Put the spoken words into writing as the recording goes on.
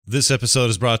This episode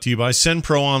is brought to you by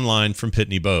SendPro Online from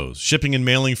Pitney Bowes. Shipping and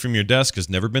mailing from your desk has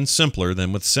never been simpler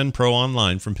than with SendPro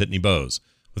Online from Pitney Bowes.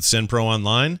 With SendPro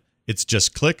Online, it's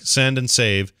just click, send, and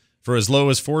save for as low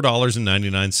as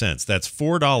 $4.99. That's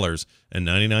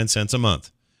 $4.99 a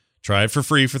month. Try it for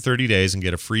free for 30 days and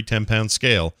get a free 10-pound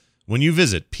scale when you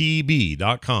visit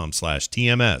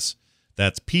pb.com/TMS.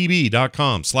 That's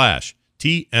pb.com/TMS.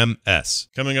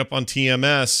 Coming up on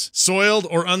TMS, soiled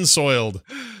or unsoiled?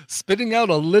 Spitting out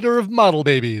a litter of model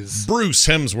babies. Bruce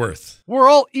Hemsworth. We're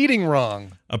all eating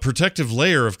wrong. A protective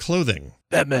layer of clothing.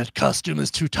 Batman costume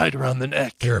is too tight around the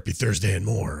neck. Therapy Thursday and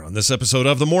more on this episode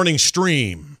of The Morning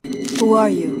Stream. Who are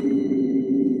you?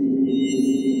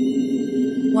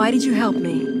 Why did you help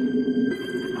me?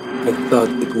 I thought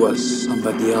it was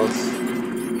somebody else.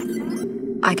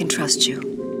 I can trust you.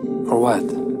 For what?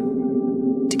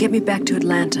 To get me back to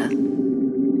Atlanta.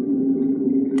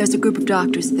 There's a group of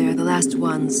doctors there, the last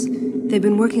ones. They've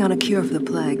been working on a cure for the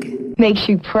plague. Makes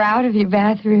you proud of your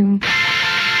bathroom.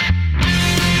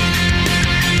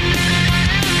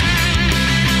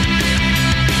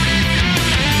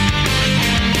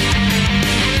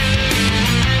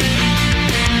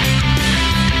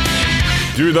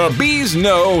 Do the bees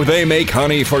know they make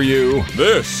honey for you?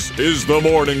 This is the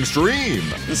Morning Stream.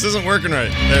 This isn't working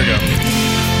right. There we go.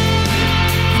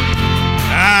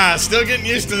 Still getting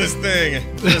used to this thing.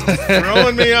 Just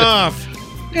throwing me off.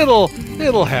 It'll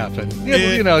happen.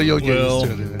 You'll get used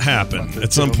to it. Happen.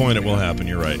 At some point it will happen.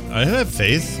 You're right. I have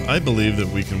faith. I believe that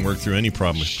we can work through any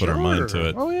problem if we put our mind to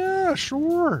it. Oh, yeah,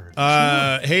 sure.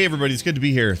 Hey, everybody. It's good to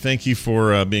be here. Thank you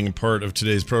for being a part of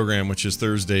today's program, which is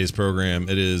Thursday's program.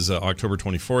 It is October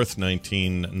 24th,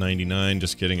 1999.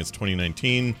 Just kidding. It's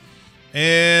 2019.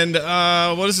 And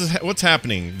what's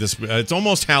happening this? It's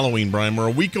almost Halloween, Brian. We're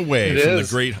a week away from the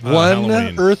great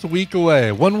Halloween. Earth week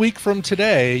away. 1 week from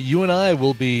today, you and I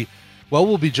will be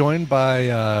joined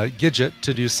by Gidget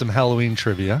to do some Halloween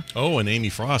trivia. Oh, and Amy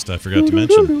Frost, I forgot to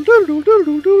mention.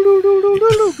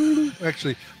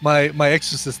 Actually, my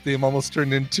Exorcist theme almost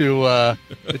turned into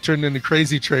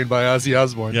Crazy Train by Ozzy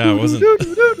Osbourne. Yeah, it wasn't.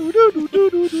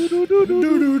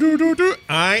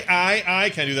 I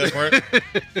can't do that part.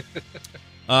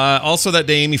 Also, that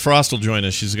day, Amy Frost will join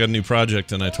us. She's got a new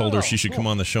project, and I told her she should come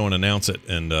on the show and announce it.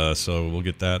 And so we'll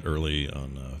get that early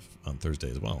on Thursday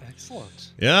as well.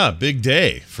 Excellent. Yeah, big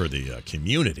day for the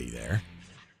community there.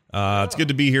 It's good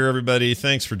to be here, everybody.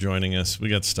 Thanks for joining us. We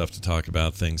got stuff to talk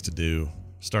about, things to do.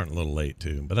 Starting a little late,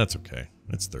 too, but that's okay.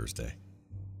 It's Thursday.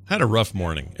 Had a rough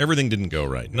morning. Everything didn't go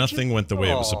right. Nothing went the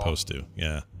way it was supposed to.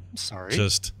 Yeah. I'm sorry.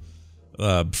 Just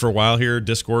for a while here,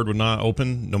 Discord would not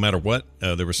open no matter what.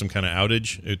 There was some kind of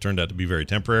outage. It turned out to be very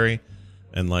temporary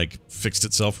and fixed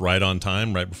itself right on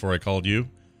time, right before I called you.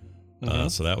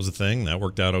 So that was a thing. That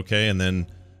worked out okay. And then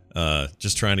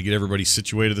just trying to get everybody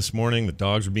situated this morning. The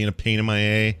dogs were being a pain in my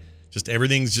A. Just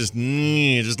everything's just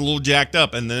a little jacked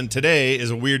up. And then today is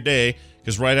a weird day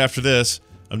because right after this,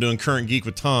 I'm doing Current Geek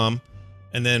with Tom.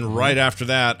 And then right after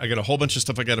that, I got a whole bunch of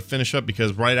stuff I got to finish up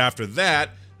because right after that,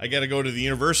 I got to go to the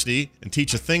university and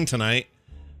teach a thing tonight.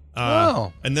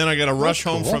 And then I got to rush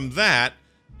home from that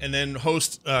and then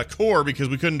host Core because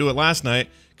we couldn't do it last night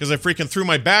because I freaking threw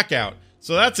my back out.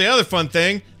 So that's the other fun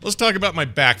thing. Let's talk about my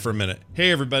back for a minute.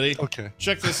 Hey, everybody. Okay.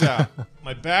 Check this out.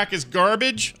 My back is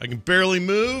garbage. I can barely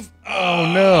move.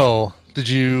 Oh, no. Did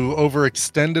you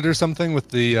overextend it or something with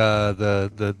the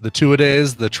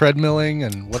two-a-days, the treadmilling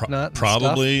and whatnot?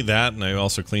 Probably that, and I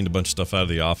also cleaned a bunch of stuff out of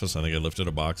the office. I think I lifted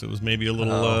a box. It was maybe a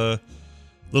little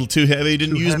too heavy.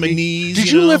 Didn't use my knees.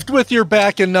 Did you lift with your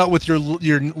back and not with your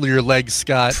legs,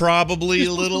 Scott? Probably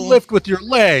a little. Lift with your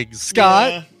legs,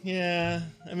 Scott. Yeah.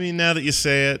 I mean, now that you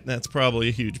say it, that's probably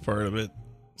a huge part of it.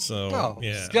 So,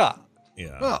 yeah. Scott.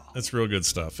 Yeah. That's real good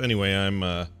stuff. Anyway,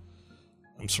 I'm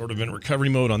sort of in recovery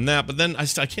mode on that, but then I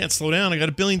can't slow down. I got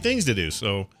a billion things to do.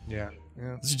 So, yeah.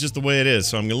 This is just the way it is.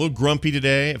 So I'm a little grumpy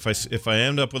today. If I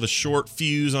end up with a short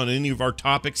fuse on any of our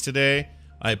topics today,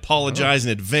 I apologize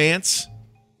in advance.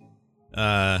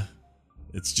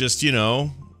 It's just,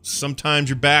 sometimes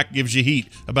your back gives you heat.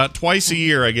 About twice a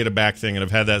year I get a back thing, and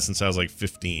I've had that since I was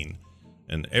 15.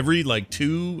 And every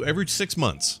 6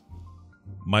 months,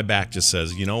 my back just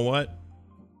says, you know what?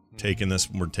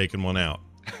 We're taking one out.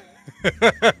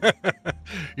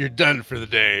 You're done for the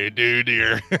day, dude.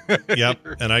 Yep.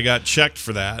 And I got checked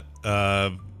for that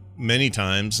many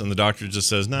times, and the doctor just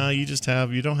says, no, you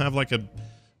don't have a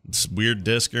weird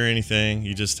disc or anything.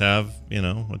 You just have,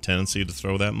 a tendency to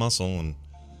throw that muscle, and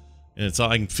it's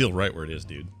all, I can feel right where it is,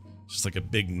 dude. Just like a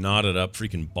big knotted up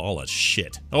freaking ball of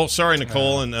shit. Oh, sorry,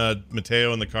 Nicole and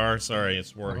Mateo in the car. Sorry,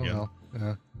 it's war again.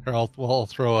 Yeah. Here, I'll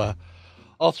throw a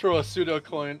pseudo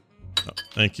coin Oh,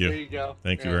 thank you. There you go.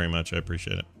 Thank you very much. I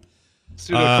appreciate it.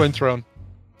 Pseudo coin throne.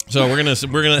 So we're gonna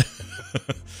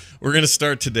we're gonna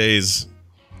start today's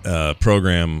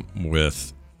program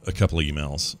with a couple of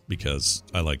emails because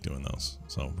I like doing those.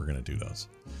 So we're gonna do those.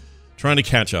 Trying to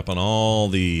catch up on all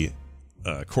the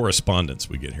correspondence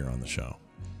we get here on the show.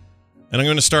 And I'm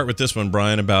going to start with this one,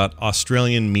 Brian, about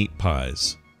Australian meat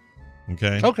pies.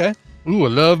 Okay? Okay. Ooh, I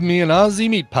love me an Aussie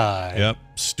meat pie. Yep.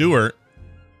 Stuart.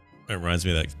 It reminds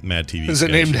me of that Mad TV Is sketch.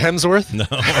 it named Hemsworth? No,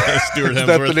 Stuart Hemsworth. Is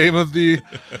that the name of the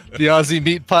Aussie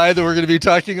meat pie that we're going to be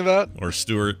talking about? Or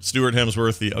Stuart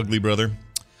Hemsworth, the ugly brother.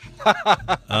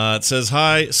 It says,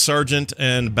 hi, Sergeant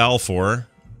and Balfour.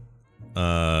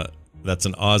 That's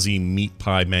an Aussie meat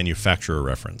pie manufacturer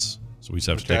reference. So we just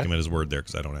have to take him at his word there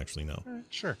because I don't actually know.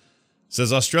 Sure. It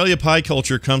says Australia pie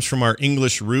culture comes from our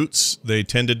English roots. They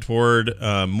tended toward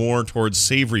more towards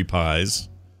savory pies,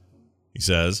 he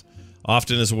says,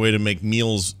 often as a way to make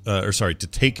meals, to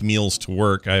take meals to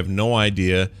work. I have no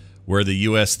idea where the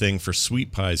U.S. thing for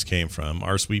sweet pies came from.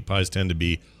 Our sweet pies tend to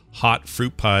be hot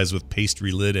fruit pies with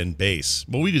pastry lid and base.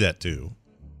 Well, we do that too.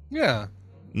 Yeah.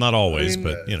 Not always,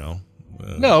 but, you know.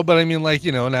 No, but I mean, like,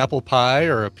 you know, an apple pie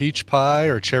or a peach pie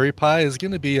or cherry pie is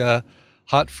going to be a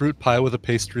hot fruit pie with a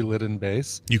pastry lid and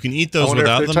base. You can eat those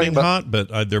without them being hot,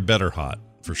 but they're better hot,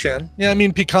 for sure. Yeah, I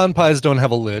mean, pecan pies don't have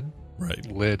a lid. Right.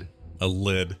 A lid. A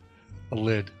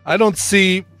lid. I don't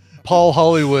see Paul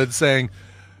Hollywood saying,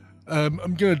 I'm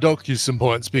going to dock you some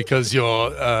points because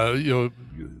your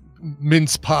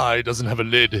mince pie doesn't have a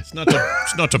lid. It's not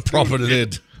a proper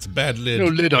lid. It's a bad lid. No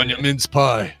lid on your mince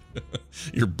pie.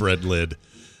 Your bread lid.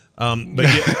 But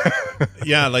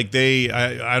yeah, like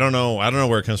I don't know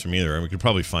where it comes from either. I mean, we could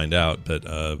probably find out, but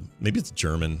maybe it's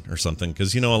German or something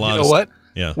because you know a lot. You know what?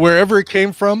 Yeah. Wherever it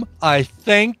came from, I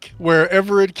thank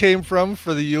wherever it came from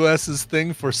for the U.S.'s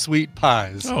thing for sweet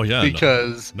pies. Oh yeah,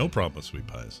 because no problem with sweet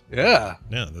pies. Yeah,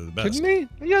 they're the best. Kidding me?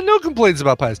 Yeah, no complaints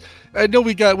about pies. I know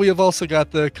we have also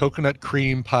got the coconut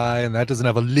cream pie, and that doesn't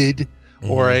have a lid,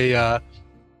 or a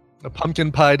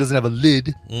pumpkin pie doesn't have a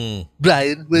lid.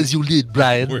 Brian, where's your lid,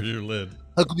 Brian? Where's your lid?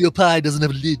 How come your pie doesn't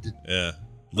have a lid? Yeah,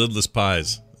 lidless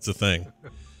pies. It's a thing.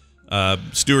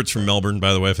 Stuart's from Melbourne,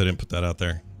 by the way, if I didn't put that out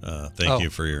there. Thank you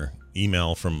for your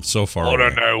email from so far away. I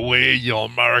don't know where your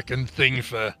American thing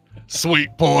for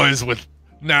sweet pies with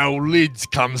no lids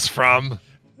comes from.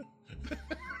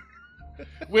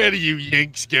 Where do you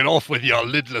Yanks get off with your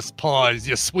lidless pies,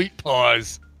 your sweet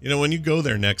pies? You know, when you go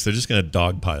there next, they're just going to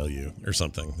dogpile you or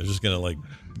something. They're just going to, like,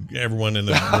 everyone in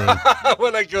the room.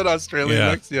 When I go to Australia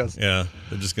next, yes. Yeah,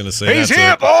 they're just going to say, he's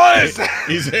here, boys!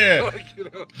 He's here. Like, you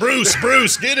know.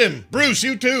 Bruce, get him. Bruce,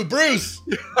 you too, Bruce.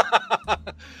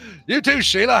 You too,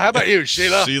 Sheila. How about you,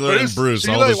 Sheila? Sheila and Bruce.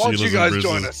 Sheila, all the why don't you Sheilas guys and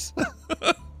join Bruces.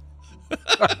 us?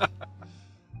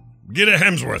 Get a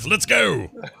Hemsworth. Let's go.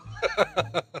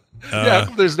 How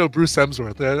come there's no Bruce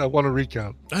Hemsworth? I want to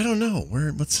recount. I don't know.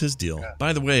 What's his deal? Yeah.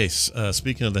 By the way,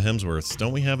 speaking of the Hemsworths,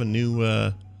 don't we have a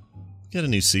new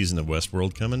season of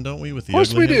Westworld coming, don't we? With the of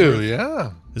course ugly we Hemsworth? do,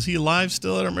 yeah. Is he alive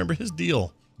still? I don't remember his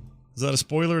deal. Is that a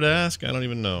spoiler to ask? I don't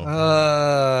even know.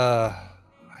 I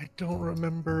don't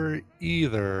remember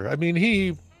either. I mean,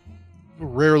 he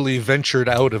rarely ventured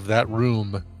out of that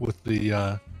room with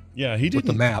the he did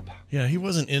the map. Yeah, he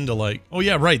wasn't into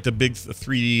the big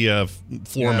 3D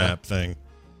floor map thing.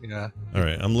 Yeah. All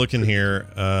right, I'm looking here.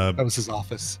 That was his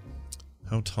office.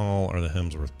 How tall are the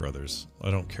Hemsworth brothers?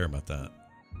 I don't care about that.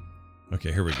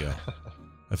 Okay, here we go.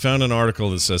 I found an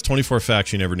article that says 24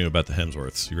 facts you never knew about the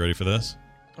Hemsworths. You ready for this?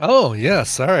 Oh,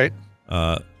 yes. All right.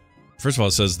 First of all,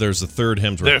 it says there's a third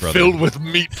Hemsworth brother. They're filled with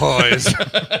meat pies.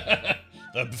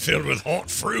 They're filled with hot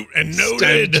fruit and no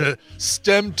lid.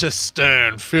 Stem to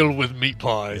stern, filled with meat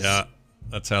pies. Yeah,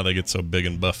 that's how they get so big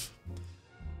and buff.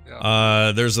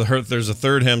 Yeah. There's a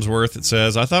third Hemsworth. It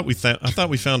says I thought we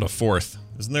found a fourth.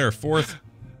 Isn't there a fourth?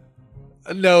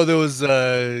 No, there was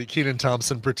Kenan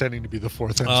Thompson pretending to be the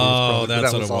fourth Hemsworth brother.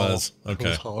 That's what it was. Okay,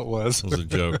 that's all it was. It was a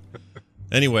joke.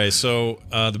 Anyway, so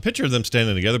the picture of them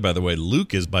standing together, by the way,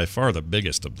 Luke is by far the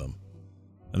biggest of them,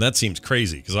 and that seems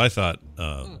crazy because I thought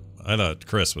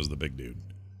Chris was the big dude.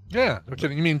 Yeah.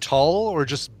 Okay. You mean tall or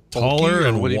just taller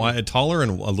and taller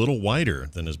and a little wider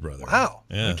than his brother? Wow.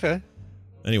 Yeah. Okay.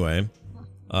 Anyway,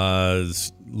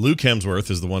 Luke Hemsworth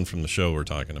is the one from the show we're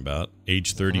talking about,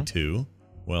 age 32.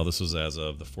 Well, this was as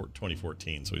of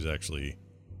 2014, so he's actually,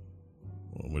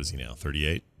 what is he now?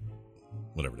 38?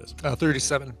 Whatever it is.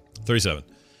 37. 37.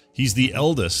 He's the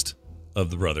eldest of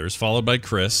the brothers, followed by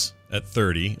Chris at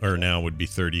 30, or now would be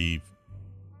 30,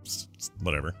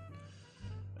 whatever.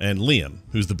 And Liam,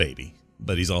 who's the baby,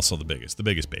 but he's also the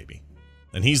biggest baby.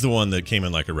 And he's the one that came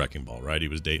in like a wrecking ball, right? He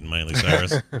was dating Miley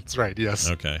Cyrus. That's right,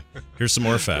 yes. Okay. Here's some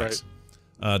more facts.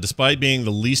 Despite being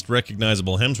the least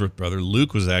recognizable Hemsworth brother,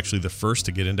 Luke was actually the first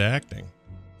to get into acting.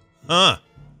 Huh.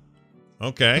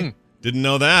 Okay. Didn't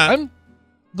know that.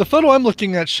 The photo I'm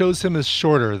looking at shows him as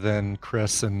shorter than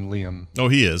Chris and Liam. Oh,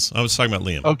 he is. I was talking about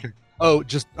Liam. Okay.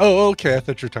 Okay. I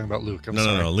thought you were talking about Luke. I'm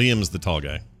sorry. No. Liam's the tall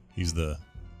guy. He's the...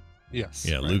 Yes.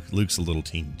 Yeah, right. Luke's a little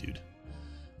teeny dude.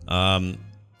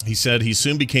 He said he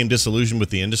soon became disillusioned with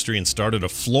the industry and started a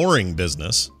flooring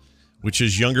business, which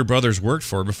his younger brothers worked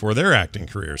for before their acting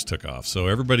careers took off. So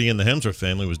everybody in the Hemsworth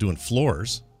family was doing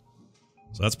floors.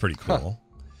 So that's pretty cool.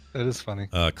 That is funny.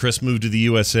 Chris moved to the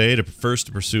USA to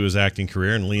pursue his acting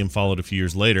career, and Liam followed a few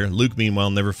years later. Luke, meanwhile,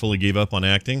 never fully gave up on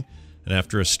acting, and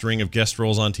after a string of guest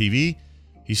roles on TV,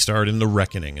 he starred in The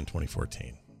Reckoning in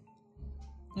 2014.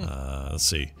 Let's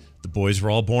see. The boys were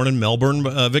all born in Melbourne,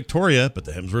 Victoria, but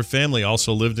the Hemsworth family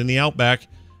also lived in the outback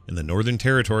in the Northern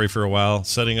Territory for a while,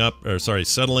 settling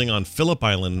on Phillip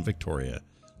Island in Victoria.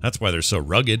 That's why they're so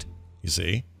rugged, you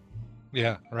see.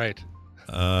 Yeah, right.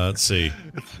 Let's see.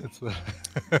 It's the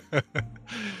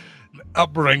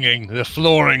upbringing, the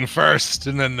flooring first,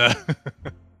 and then the...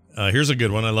 Here's a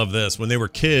good one. I love this. When they were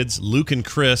kids, Luke and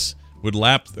Chris would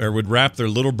wrap their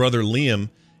little brother Liam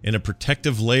in a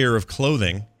protective layer of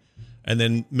clothing, and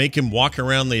then make him walk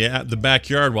around the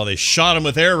backyard while they shot him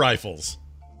with air rifles.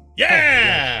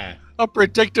 Yeah! A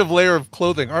protective layer of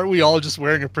clothing. Aren't we all just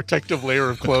wearing a protective layer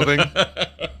of clothing?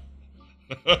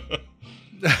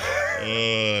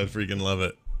 I freaking love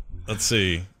it. Let's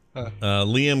see.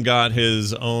 Liam got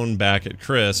his own back at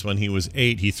Chris. When he was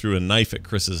 8, he threw a knife at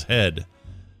Chris's head.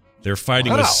 Their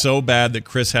fighting was so bad that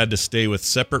Chris had to stay with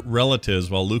separate relatives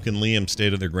while Luke and Liam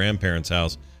stayed at their grandparents'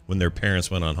 house when their parents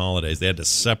went on holidays. They had to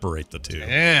separate the two.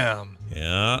 Damn.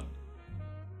 Yeah.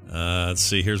 Let's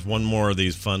see. Here's one more of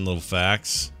these fun little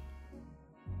facts.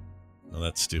 Oh,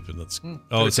 that's stupid.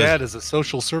 Their dad is a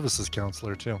social services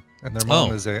counselor, too. And their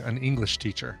mom is an English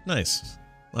teacher. Nice.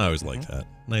 I always like that.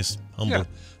 Nice,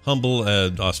 humble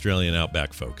Australian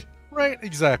outback folk. Right,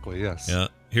 exactly, yes. Yeah.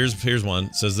 Here's one.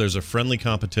 It says there's a friendly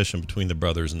competition between the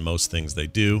brothers in most things they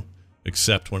do,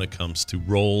 except when it comes to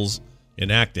roles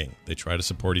in acting. They try to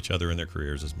support each other in their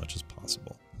careers as much as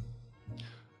possible.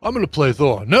 I'm going to play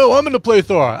Thor. No, I'm going to play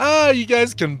Thor. You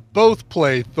guys can both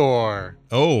play Thor.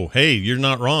 Oh, hey, you're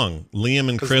not wrong. Liam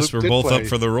and Chris were both up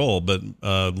for the role, but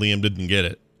Liam didn't get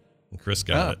it. And Chris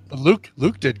got it.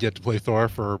 Luke did get to play Thor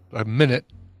for a minute.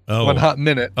 Oh. 1 hot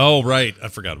minute. Oh, right. I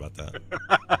forgot about that.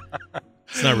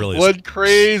 It's not really. One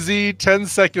crazy 10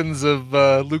 seconds of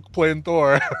Luke playing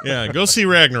Thor. Yeah, go see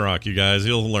Ragnarok, you guys.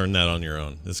 You'll learn that on your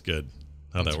own. It's good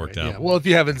how that worked out. Yeah. Well, if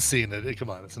you haven't seen it, come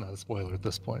on, it's not a spoiler at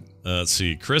this point. Let's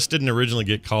see. Chris didn't originally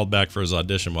get called back for his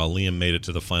audition while Liam made it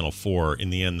to the final 4. In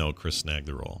the end, though, Chris snagged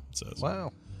the role, it says.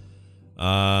 Wow.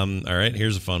 All right,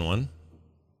 here's a fun one.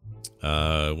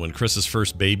 When Chris's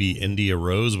first baby, India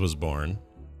Rose, was born.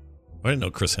 I didn't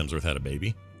know Chris Hemsworth had a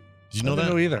baby. Did you know that? I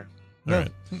didn't know either. All right.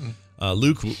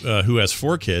 Luke, who has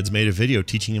 4 kids, made a video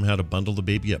teaching him how to bundle the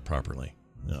baby up properly.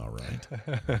 All right.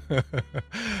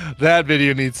 That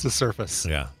video needs to surface.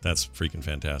 Yeah, that's freaking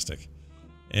fantastic.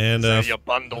 And you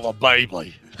bundle a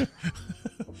baby.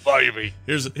 Baby.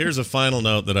 Here's a final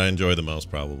note that I enjoy the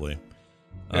most, probably.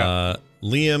 Yeah.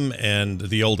 Liam and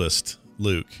the oldest,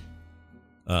 Luke,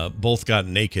 both got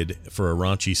naked for a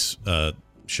raunchy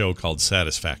show called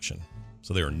Satisfaction.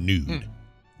 So they were nude.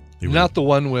 Not the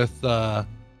one with who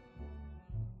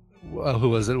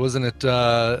was it? Wasn't it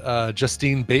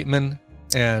Justine Bateman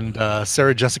and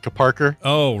Sarah Jessica Parker?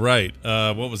 Oh, right.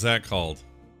 What was that called?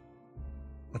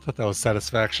 I thought that was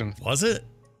Satisfaction. Was it?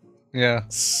 Yeah.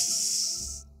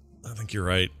 I think you're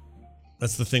right.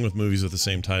 That's the thing with movies with the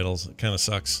same titles. It kind of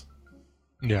sucks.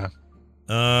 Yeah.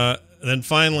 Then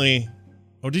finally,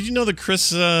 did you know that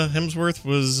Chris Hemsworth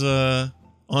was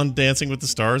on Dancing with the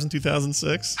Stars in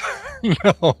 2006?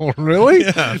 No, really?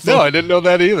 Yeah. No, I didn't know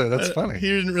that either. That's funny. He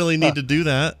didn't really need to do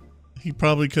that. He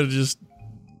probably could have just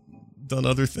done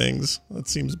other things. That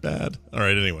seems bad. All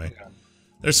right, anyway. Yeah.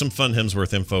 There's some fun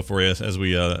Hemsworth info for you as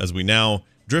we now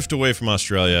drift away from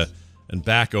Australia and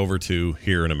back over to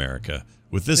here in America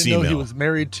with this email. He was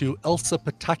married to Elsa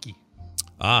Pataki.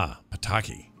 Ah,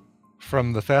 Pataki.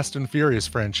 From the Fast and Furious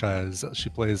franchise. She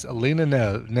plays Elena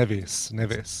Neves.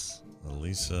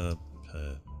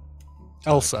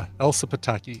 Elsa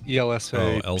Pataki.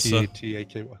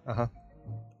 ELSA-P-A-T-A-K-Y. Uh-huh.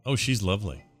 Oh, she's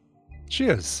lovely. She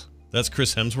is. That's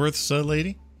Chris Hemsworth's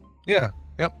lady? Yeah.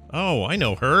 Yep. Oh, I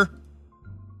know her.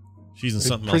 She's in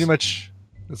something pretty else. Much,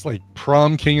 it's like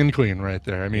prom king and queen right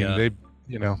there. I mean,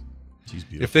 She's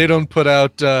beautiful. If they don't put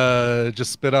out,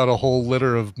 just spit out a whole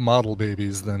litter of model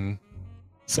babies, then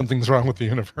something's wrong with the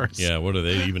universe. Yeah, what are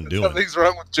they even doing? Something's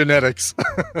wrong with genetics.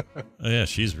 Oh, yeah,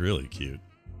 she's really cute.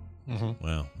 Mm-hmm.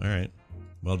 Wow. All right.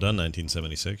 Well done,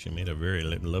 1976. You made a very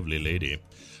lovely lady.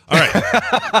 All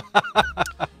right.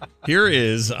 Here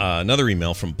is another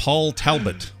email from Paul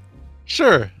Talbot.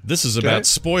 Sure. This is about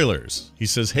spoilers. He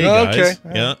says, hey, guys. Okay.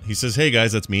 Yeah. He says, hey,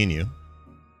 guys, that's me and you.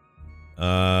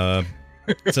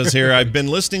 It says here, I've been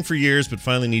listening for years, but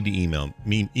finally need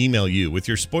to email you with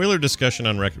your spoiler discussion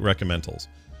on recommendals.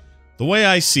 The way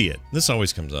I see it, this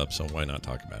always comes up, so why not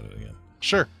talk about it again?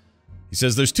 Sure. He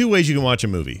says there's two ways you can watch a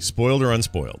movie, spoiled or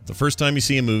unspoiled. The first time you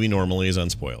see a movie normally is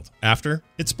unspoiled. After,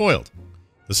 it's spoiled.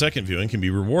 The second viewing can be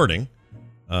rewarding,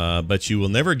 but you will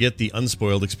never get the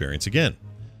unspoiled experience again.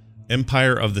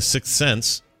 Empire of the Sixth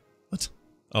Sense. What?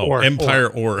 Oh, I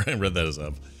read that as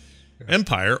of.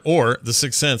 Empire or The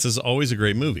Sixth Sense is always a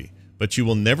great movie, but you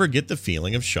will never get the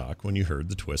feeling of shock when you heard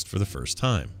the twist for the first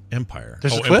time. Empire.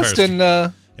 There's a twist in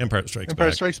Empire Strikes Back.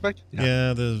 Empire Strikes Back?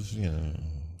 Yeah, there's,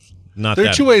 not there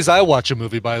that. are two ways I watch a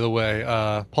movie, by the way,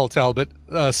 Paul Talbot,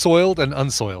 soiled and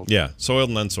unsoiled. Yeah, soiled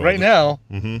and unsoiled. Right now,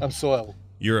 I'm soiled.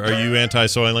 Are you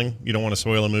anti-soiling? You don't want to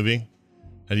soil a movie?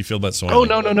 How do you feel about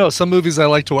soiling? Oh, no. Some movies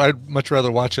I'd much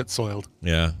rather watch it soiled.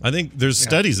 Yeah. I think there's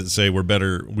studies that say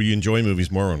we enjoy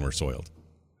movies more when we're soiled.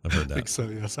 I've heard that. I think so,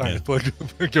 yes. All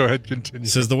right, go ahead, continue. He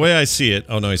says, the way I see it,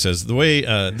 he says,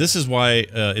 this is why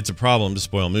it's a problem to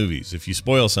spoil movies. If you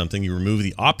spoil something, you remove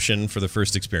the option for the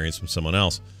first experience from someone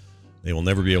else. They will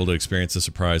never be able to experience the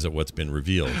surprise at what's been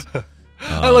revealed.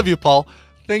 I love you, Paul.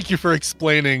 Thank you for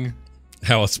explaining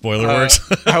how a spoiler works.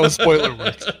 How a spoiler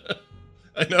works.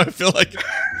 I know. I feel like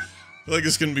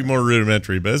it's going to be more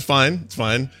rudimentary, but it's fine. It's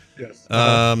fine. Yes.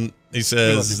 He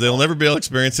says they'll never be able to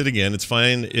experience it again. It's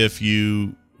fine if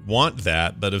you want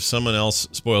that, but if someone else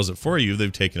spoils it for you,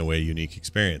 they've taken away a unique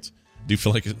experience. Do you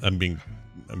feel like I'm being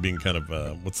kind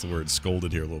of what's the word,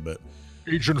 scolded here a little bit?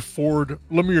 Agent Ford,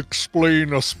 let me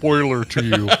explain a spoiler to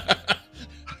you.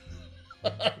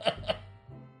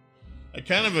 I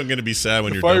kind of am going to be sad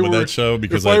when you're done with that show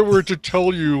because if I were to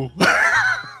tell you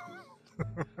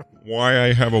why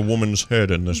I have a woman's head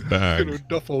in this bag. In a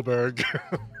duffel bag.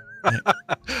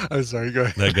 I'm sorry, go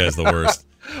ahead. That guy's the worst.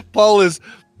 Paul is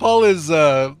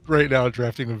right now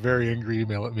drafting a very angry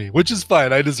email at me, which is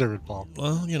fine. I deserve it, Paul.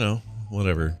 Well,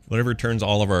 whatever turns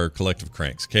all of our collective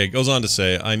cranks. Okay, it goes on to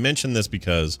say, I mentioned this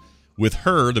because with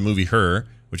Her, the movie Her,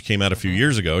 which came out a few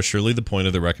years ago, surely the point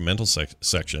of the recommendal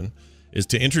section is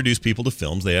to introduce people to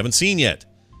films they haven't seen yet.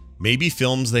 Maybe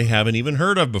films they haven't even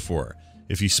heard of before.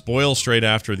 If you spoil straight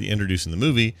after introducing the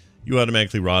movie, you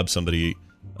automatically rob somebody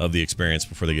of the experience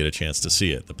before they get a chance to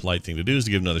see it. The polite thing to do is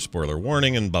to give another spoiler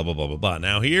warning and blah, blah, blah, blah, blah.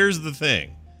 Now, here's the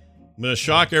thing. I'm going to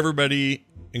shock everybody,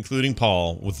 including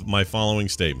Paul, with my following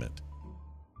statement.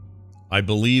 I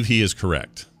believe he is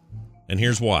correct. And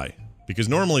here's why. Because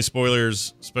normally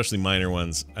spoilers, especially minor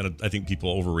ones, I think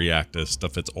people overreact to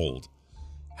stuff that's old.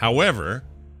 However,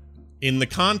 in the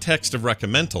context of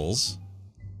recommendals,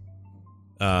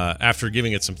 after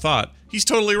giving it some thought, he's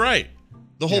totally right.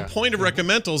 The whole point of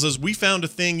recommendals is we found a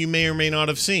thing you may or may not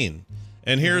have seen.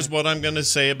 And here's what I'm going to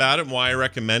say about it and why I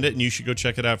recommend it, and you should go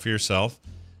check it out for yourself.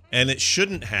 And it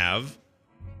shouldn't have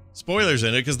spoilers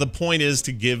in it because the point is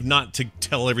not to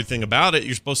tell everything about it.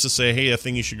 You're supposed to say, hey, a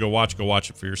thing you should go watch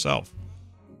it for yourself.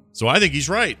 So I think he's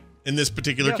right in this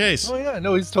particular case. Oh, yeah.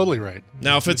 No, he's totally right.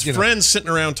 Now, if it's friends sitting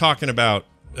around talking about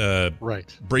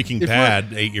Breaking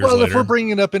Bad 8 years later. Well, if we're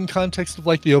bringing it up in context of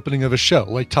like the opening of a show,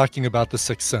 like talking about The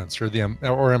Sixth Sense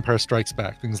or Empire Strikes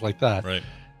Back, things like that. Right.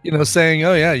 Saying,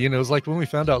 oh, yeah, it's like when we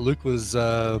found out Luke was,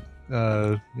 Darth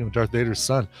Vader's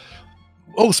son.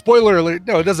 Oh, spoiler alert.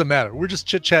 No, it doesn't matter. We're just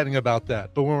chit-chatting about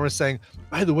that. But when we're saying,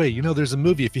 by the way, there's a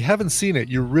movie. If you haven't seen it,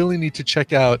 you really need to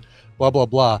check out blah, blah,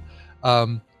 blah.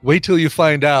 Wait till you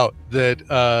find out that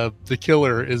the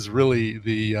killer is really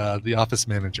the office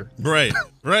manager. Right.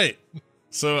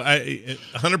 So I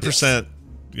 100%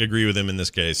 agree with him in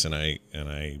this case, and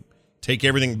I take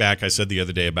everything back I said the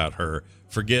other day about Her.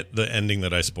 Forget the ending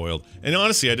that I spoiled. And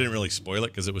honestly, I didn't really spoil it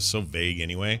because it was so vague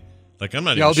anyway. Like, I'm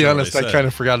not even I'll be sure honest, I kind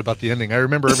of forgot about the ending. I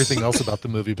remember everything else about the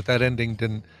movie, but that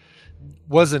ending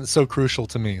wasn't so crucial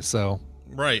to me. So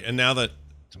right, and now that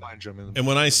and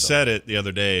when I said it the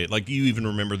other day, like, you even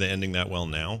remember the ending that well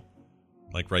now?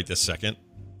 Like right this second?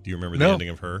 Do you remember the ending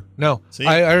of Her? No. See?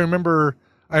 I remember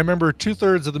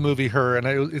 2/3 of the movie Her,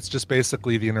 and it's just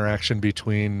basically the interaction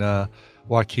between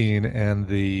Joaquin and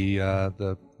the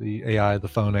AI, the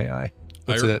phone AI.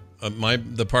 That's it.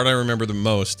 The part I remember the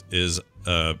most is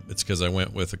it's because I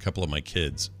went with a couple of my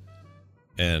kids,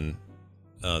 and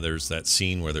there's that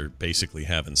scene where they're basically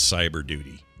having cyber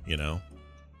duty,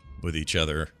 with each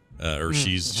other. Or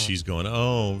she's going,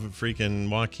 oh, freaking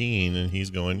Joaquin, and he's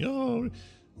going, oh,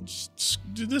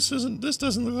 this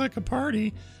doesn't look like a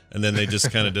party. And then they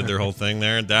just kind of did their whole thing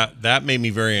there. That made me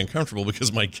very uncomfortable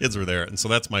because my kids were there, and so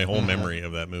that's my whole memory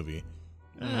of that movie.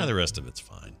 The rest of it's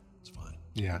fine. It's fine.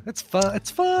 Yeah, it's fine.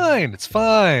 It's fine. It's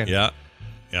fine. Yeah.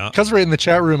 Cuzray in the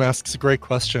chat room asks a great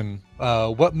question.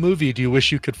 What movie do you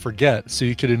wish you could forget so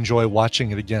you could enjoy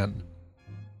watching it again?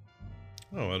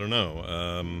 Oh, I don't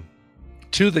know.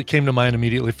 Two that came to mind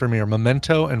immediately for me are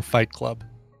Memento and Fight Club.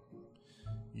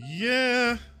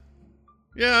 Yeah,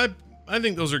 I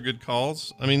think those are good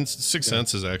calls. I mean, Sixth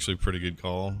Sense is actually a pretty good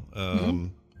call.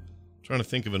 Trying to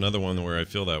think of another one where I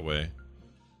feel that way.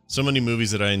 So many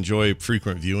movies that I enjoy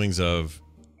frequent viewings of,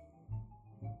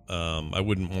 I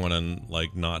wouldn't want to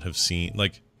not have seen all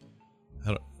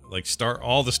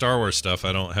the Star Wars stuff.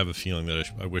 I don't have a feeling that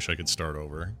I wish I could start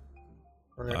over.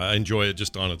 Right. I enjoy it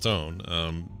just on its own.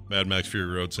 Mad Max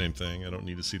Fury Road, same thing. I don't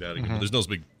need to see that again. But there's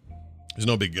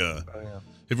no big.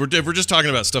 If we're just talking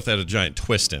about stuff that had a giant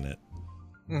twist in it,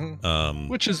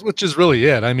 which is really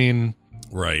it. I mean,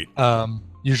 right.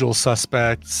 Usual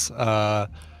Suspects. That's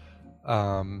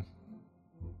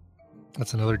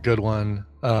another good one.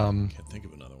 Can't think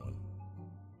of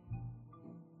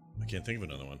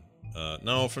another one.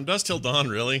 No, From Dusk Till Dawn.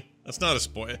 Really? That's not a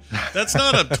spoil. That's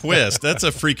not a twist. That's a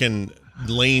freaking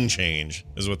lane change,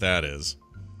 is what that is.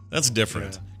 That's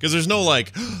different because there's no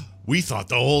we thought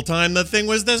the whole time the thing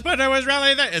was this, but it was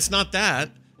really that. It's not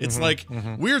that. It's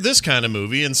we're this kind of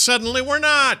movie, and suddenly we're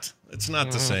not. It's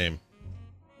not the same.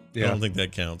 Yeah. I don't think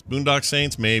that counts. Boondock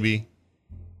Saints, maybe.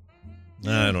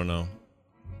 I don't know.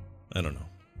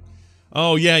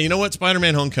 Oh, yeah, you know what?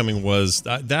 Spider-Man Homecoming was...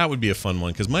 That would be a fun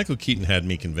one, because Michael Keaton had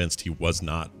me convinced he was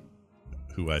not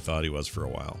who I thought he was for a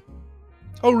while.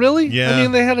 Oh, really? Yeah. I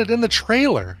mean, they had it in the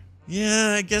trailer.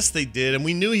 Yeah, I guess they did, and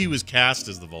we knew he was cast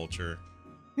as the Vulture.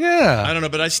 Yeah. I don't know,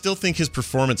 but I still think his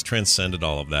performance transcended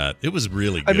all of that. It was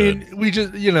really good. I mean, we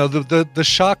just... the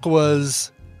shock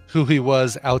was who he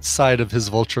was outside of his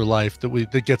Vulture life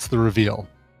that gets the reveal.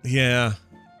 Yeah.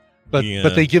 But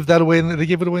they give that away. They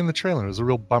give it away in the trailer. It was a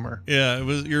real bummer. Yeah, it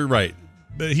was. You're right,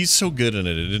 but he's so good in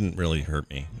it. It didn't really hurt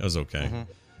me. It was okay.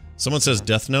 Someone says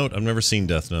Death Note. I've never seen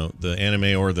Death Note, the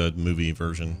anime or the movie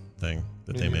version thing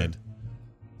that they made.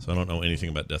 So I don't know anything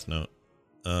about Death Note.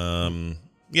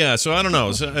 Yeah, so I don't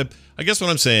know. So I guess what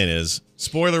I'm saying is,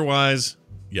 spoiler wise,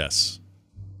 yes,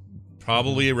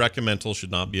 probably a recommendal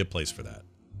should not be a place for that.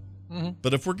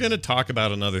 But if we're going to talk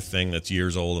about another thing that's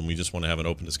years old and we just want to have an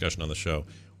open discussion on the show,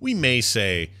 we may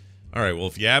say, all right, well,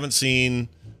 if you haven't seen,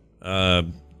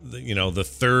 the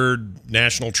third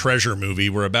National Treasure movie,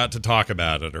 we're about to talk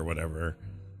about it or whatever.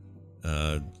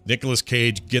 Nicolas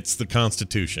Cage gets the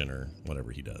Constitution or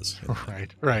whatever he does.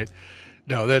 Right.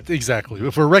 No, that's exactly.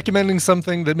 If we're recommending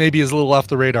something that maybe is a little off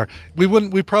the radar,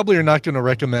 we probably are not going to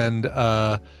recommend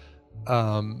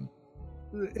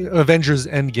Avengers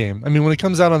Endgame. I mean, when it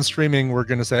comes out on streaming, we're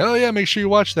going to say, oh yeah, make sure you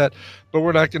watch that. But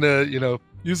we're not going to,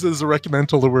 use it as a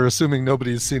recommendal that we're assuming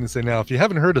nobody's seen and say, now, if you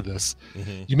haven't heard of this,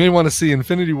 you may want to see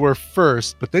Infinity War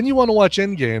first, but then you want to watch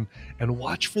Endgame and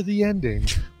watch for the ending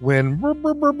when...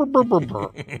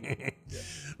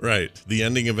 Right. The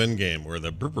ending of Endgame where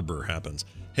the brr happens.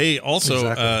 Hey,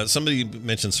 also, somebody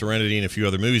mentioned Serenity and a few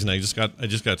other movies, and I just got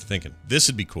to thinking, this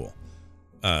would be cool.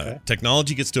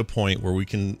 Technology gets to a point where we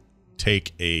can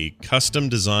take a custom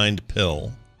designed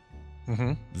pill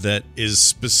that is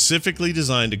specifically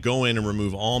designed to go in and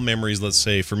remove all memories. Let's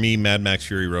say for me, Mad Max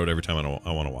Fury Road, every time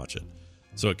I want to watch it.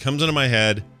 So it comes into my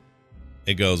head,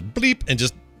 it goes bleep and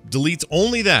just deletes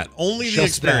only the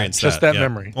experience. Just that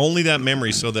memory. Only that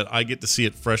memory so that I get to see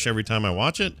it fresh every time I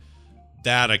watch it.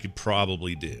 That I could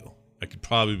probably do. I could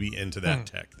probably be into that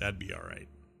tech. That'd be all right.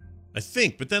 I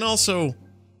think, but then also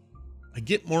I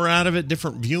get more out of it,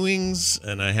 different viewings,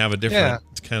 and I have a different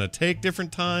kind of take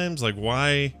different times. Like,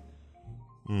 why?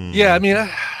 Yeah, I mean, I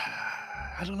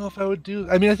don't know if I would do...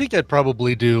 I mean, I think I'd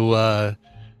probably do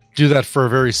that for a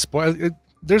very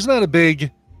there's not a big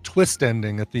twist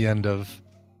ending at the end of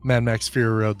Mad Max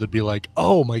Fury Road that'd be like,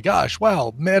 oh my gosh,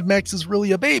 wow, Mad Max is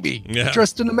really a baby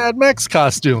dressed in a Mad Max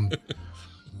costume.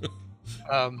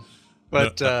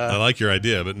 But I like your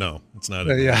idea, but no, it's not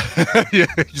it. Yeah.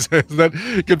 Is that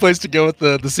a good place to go with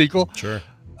the sequel? Sure.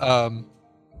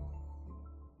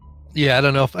 Yeah, I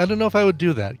don't know if I would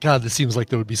do that. God, this seems like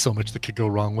there would be so much that could go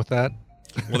wrong with that.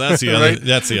 Well, that's the other.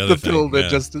 That's the other thing.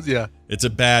 That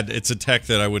It's a tech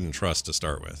that I wouldn't trust to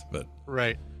start with. But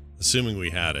right, assuming we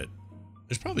had it,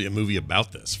 there's probably a movie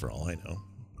about this for all I know.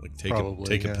 Like take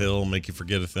a pill, make you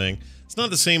forget a thing. It's not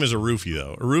the same as a roofie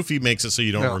though. A roofie makes it so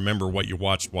you don't remember what you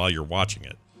watched while you're watching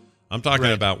it. I'm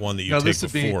talking about one that you take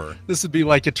before. This would be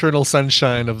like Eternal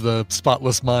Sunshine of the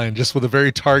Spotless Mind, just with a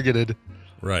very targeted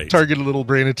little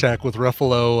brain attack with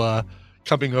Ruffalo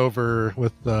coming over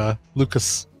with not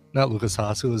Lucas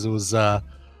Haas. It was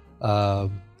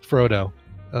Frodo.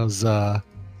 It was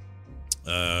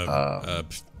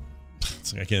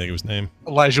I can't think of his name.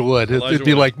 Elijah Wood. It'd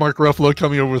be like Mark Ruffalo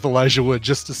coming over with Elijah Wood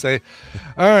just to say,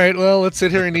 all right, well, let's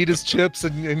sit here and eat his chips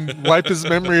and wipe his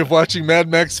memory of watching Mad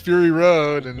Max Fury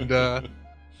Road. And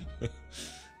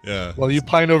while you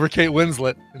pine over Kate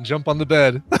Winslet and jump on the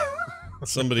bed.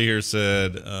 Somebody here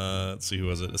said, let's see, who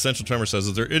was it? Essential Tremor says,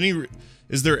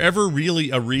 is there ever really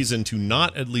a reason to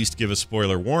not at least give a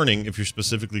spoiler warning if you're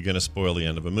specifically going to spoil the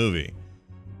end of a movie?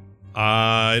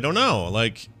 I don't know.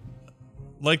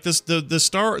 Like this,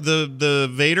 the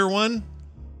Vader one.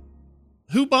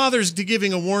 Who bothers to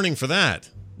giving a warning for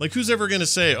that? Like, who's ever going to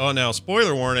say, "Oh, now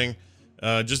spoiler warning,"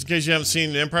 just in case you haven't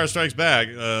seen Empire Strikes Back,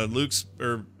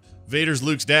 Vader's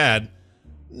Luke's dad.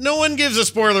 No one gives a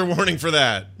spoiler warning for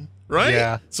that, right?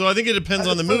 Yeah. So I think it depends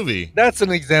on the movie. That's an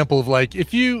example of like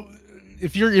if you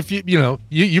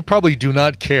probably do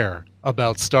not care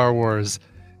about Star Wars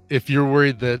if you're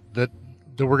worried that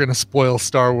we're going to spoil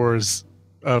Star Wars.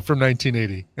 From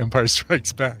 1980, Empire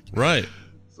Strikes Back. Right.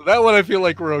 So that one I feel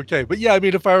like we're okay. But yeah, I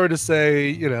mean, if I were to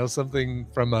say, something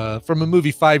from a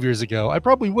movie 5 years ago, I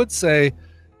probably would say,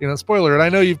 spoiler. And I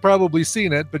know you've probably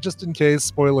seen it, but just in case,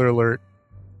 spoiler alert.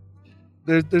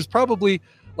 There's probably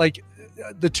like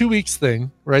the 2 weeks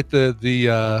thing, right?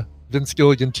 The Vince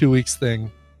Gilligan 2 weeks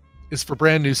thing is for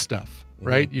brand new stuff,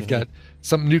 right? You've got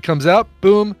something new comes out,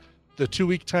 boom, the 2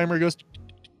 week timer goes.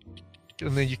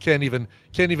 And then you can't even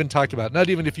talk about it. Not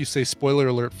even if you say spoiler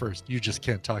alert first, you just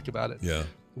can't talk about it. Yeah.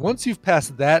 Once you've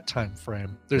passed that time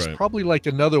frame, there's probably like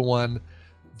another one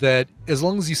that as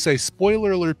long as you say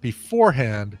spoiler alert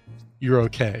beforehand, you're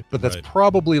okay. But that's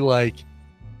probably like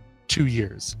 2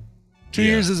 years. 2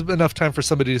 years is enough time for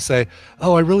somebody to say,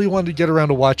 "Oh, I really wanted to get around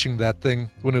to watching that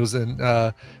thing when it was in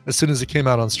as soon as it came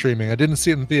out on streaming. I didn't see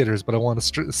it in theaters, but I want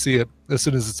to see it as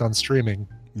soon as it's on streaming."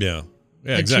 Yeah.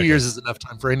 Yeah, and exactly. 2 years is enough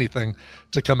time for anything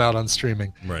to come out on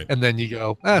streaming. Right. And then you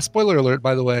go, spoiler alert,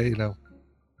 by the way,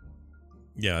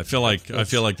 Yeah, I feel like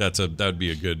that would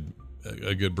be a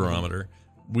good barometer.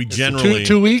 We generally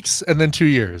 2 weeks and then 2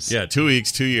 years. Yeah, 2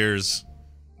 weeks, 2 years,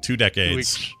 2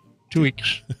 decades. 2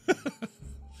 weeks.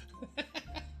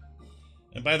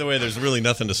 And by the way, there's really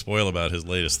nothing to spoil about his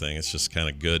latest thing. It's just kind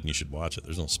of good and you should watch it.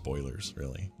 There's no spoilers,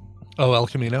 really. Oh, El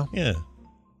Camino? Yeah.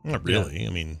 Not really. Yeah.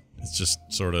 I mean, it's just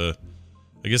sort of,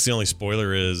 I guess the only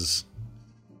spoiler is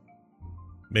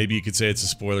maybe you could say it's a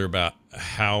spoiler about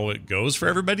how it goes for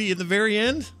everybody in the very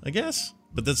end, I guess.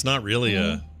 But that's not really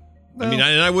no. I mean,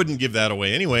 I wouldn't give that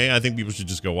away anyway. I think people should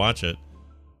just go watch it.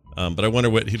 But I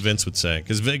wonder what Vince would say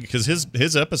because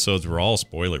his episodes were all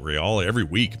spoilery, every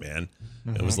week, man.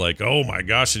 Mm-hmm. It was like, oh my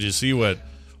gosh, did you see what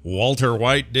Walter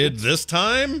White did this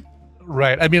time?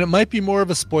 Right. I mean, it might be more of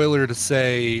a spoiler to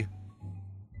say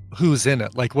who's in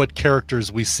it, like what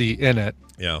characters we see in it.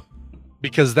 Yeah.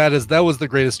 Because that was the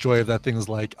greatest joy of that thing is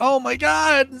like, oh my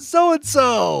God, so and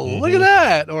so, look at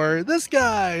that, or this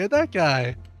guy, or that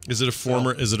guy. Is it a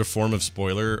form of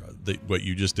spoiler what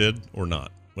you just did or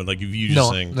not? When like you just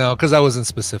saying no, because I wasn't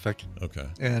specific. Okay.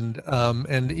 And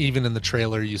even in the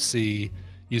trailer you see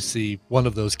one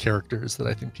of those characters that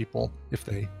I think people, if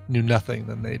they knew nothing,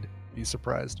 then they'd be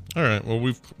surprised. All right. Well,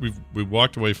 we've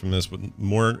walked away from this with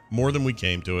more than we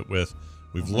came to it with.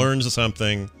 We've learned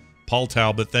something. Paul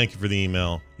Talbot, thank you for the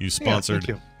email. You sponsored.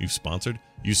 Yeah,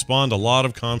 You spawned a lot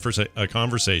of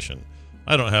conversation.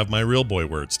 I don't have my real boy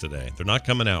words today. They're not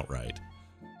coming out right.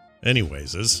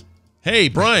 Anyways, hey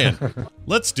Brian,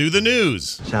 let's do the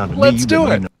news. Let's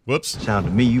do it. Whoops. Sound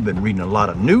to me you've been reading a lot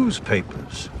of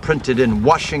newspapers printed in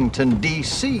Washington,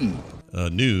 D.C.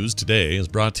 News today is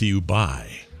brought to you by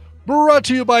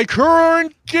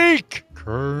Current Geek.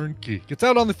 Current Geek. It's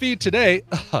out on the feed today.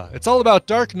 It's all about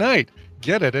Dark Knight.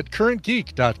 Get it at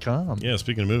currentgeek.com. Yeah,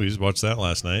 speaking of movies, watched that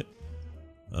last night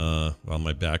while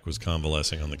my back was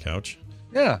convalescing on the couch.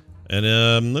 Yeah.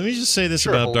 And let me just say this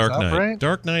about Dark Knight. Right?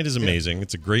 Dark Knight is amazing. Yeah.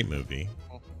 It's a great movie.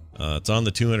 It's on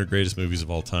the 200 greatest movies of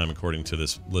all time, according to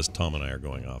this list Tom and I are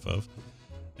going off of.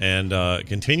 And it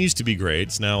continues to be great.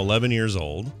 It's now 11 years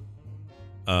old.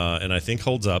 And I think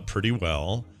holds up pretty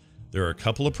well. There are a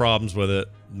couple of problems with it.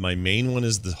 My main one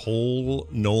is the whole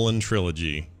Nolan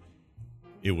trilogy.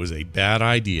 It was a bad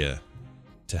idea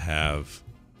to have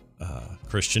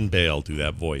Christian Bale do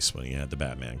that voice when he had the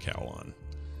Batman cowl on.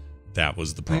 That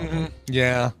was the problem.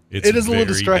 Yeah. It is a little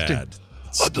distracting. Bad.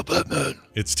 I'm the Batman.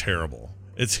 It's terrible.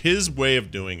 It's his way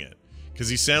of doing it because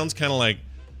he sounds kind of like,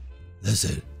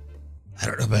 listen, I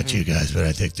don't know about you guys, but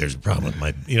I think there's a problem with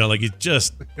my, like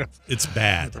it's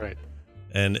bad. Right.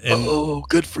 And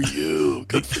good for you.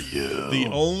 Good for you. The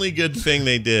only good thing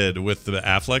they did with the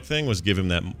Affleck thing was give him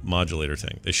that modulator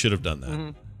thing. They should have done that. Mm-hmm.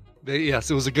 Yes,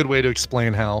 it was a good way to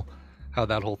explain how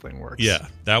that whole thing works. Yeah,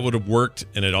 that would have worked,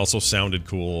 and it also sounded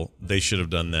cool. They should have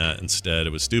done that instead.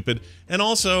 It was stupid. And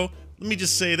also, let me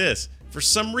just say this. For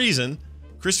some reason,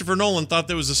 Christopher Nolan thought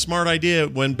that was a smart idea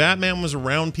when Batman was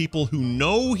around people who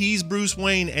know he's Bruce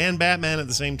Wayne and Batman at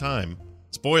the same time.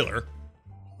 Spoiler.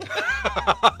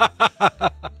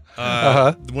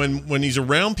 When he's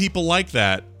around people like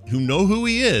that who know who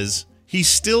he is, he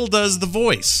still does the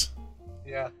voice.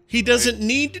 Yeah. He doesn't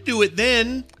need to do it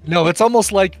then. No, it's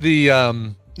almost like the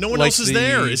no one else is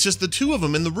there. It's just the two of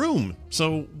them in the room.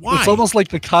 So why? It's almost like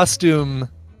the costume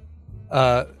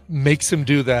makes him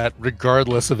do that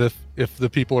regardless of if the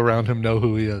people around him know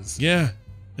who he is. Yeah.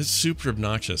 It's super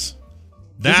obnoxious.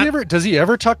 Does he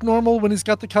ever talk normal when he's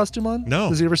got the costume on? No.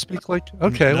 Does he ever speak like?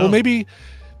 Okay, No. well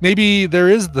maybe there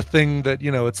is the thing that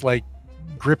it's like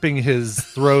gripping his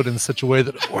throat in such a way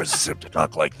that it forces him to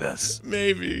talk like this.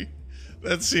 Maybe.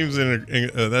 That seems bad.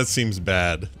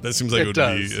 That seems like it would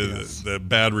be the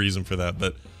bad reason for that.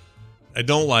 But I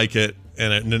don't like it,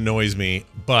 and it annoys me.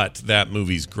 But that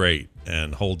movie's great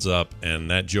and holds up,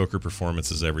 and that Joker performance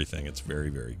is everything. It's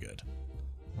very, very good.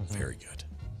 Very good.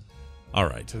 All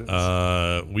right.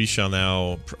 We shall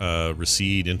now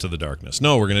recede into the darkness.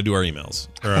 No, we're going to do our emails.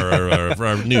 Or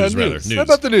our news, rather. News. How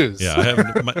about the news?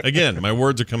 Yeah. My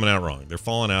words are coming out wrong. They're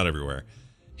falling out everywhere.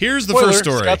 Here's the Spoiler, first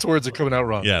story. Scott's words are coming out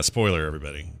wrong. Yeah, spoiler,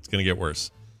 everybody. It's going to get worse.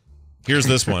 Here's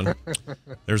this one.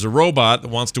 There's a robot that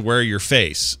wants to wear your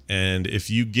face. And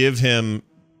if you do this,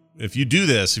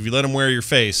 if you let him wear your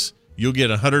face, you'll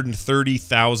get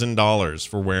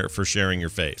 $130,000 for sharing your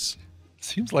face.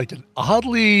 Seems like an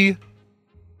oddly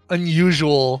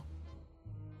unusual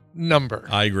number.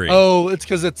 I agree. Oh, it's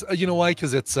because it's why?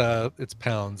 Because it's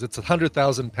pounds. It's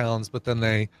 100,000 pounds, but then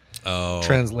they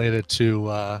translate it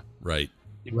to right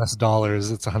U.S. dollars.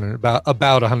 It's about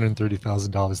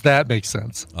 $130,000. That makes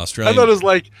sense. Australian. I thought it was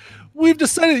like we've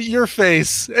decided your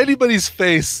face, anybody's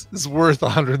face, is worth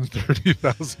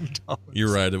 $130,000.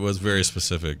 You're right. It was very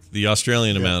specific. The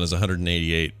Australian amount is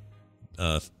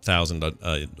 188,000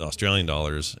 Australian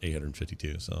dollars,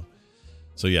 852. So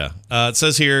yeah. It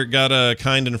says here, got a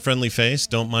kind and friendly face.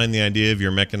 Don't mind the idea of your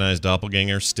mechanized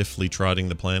doppelganger stiffly trotting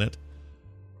the planet.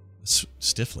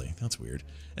 Stiffly? That's weird.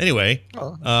 Anyway.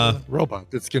 Robot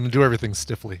that's going to do everything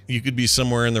stiffly. You could be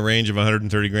somewhere in the range of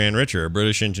 130 grand richer. A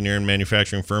British engineer and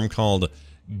manufacturing firm called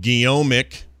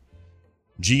Geomic.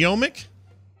 Geomic.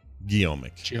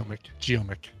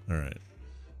 All right.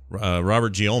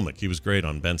 Robert Geomic. He was great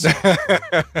on Benson.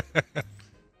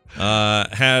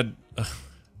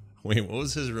 Wait, what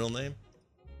was his real name?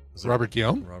 Robert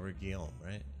Guillaume? Robert Guillaume,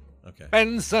 right? Okay.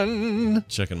 Benson.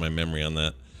 Checking my memory on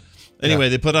that. Anyway,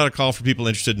 They put out a call for people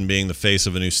interested in being the face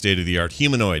of a new state-of-the-art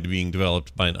humanoid being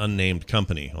developed by an unnamed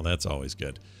company. Well, that's always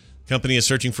good. The company is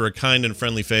searching for a kind and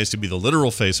friendly face to be the literal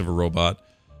face of a robot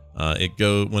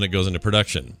when it goes into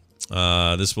production.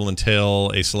 This will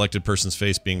entail a selected person's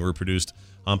face being reproduced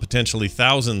on potentially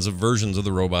thousands of versions of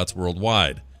the robots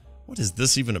worldwide. What is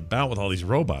this even about with all these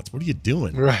robots? What are you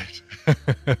doing? Right.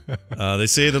 They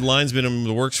say the line's been in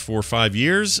the works for 5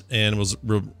 years and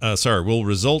will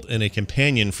result in a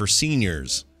companion for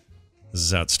seniors. This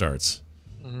is how it starts.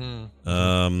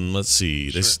 Mm-hmm. Let's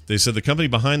see. Sure. They said the company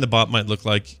behind the bot might look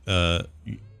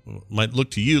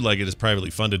to you like it is privately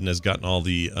funded and has gotten all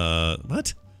the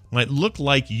might look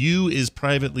like you is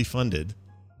privately funded.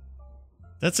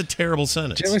 That's a terrible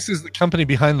sentence. Jamie says the company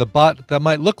behind the bot that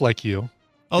might look like you.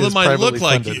 That might look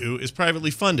like you is privately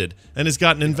funded and has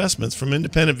gotten investments from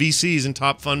independent VCs and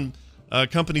top fund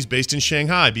companies based in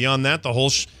Shanghai. Beyond that, the whole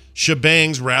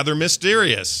shebang's rather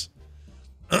mysterious.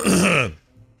 The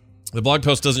blog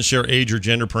post doesn't share age or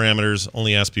gender parameters,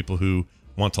 only asks people who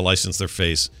want to license their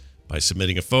face by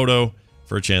submitting a photo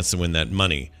for a chance to win that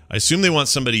money. I assume they want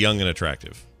somebody young and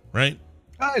attractive, right?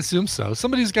 I assume so.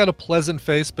 Somebody's got a pleasant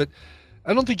face, but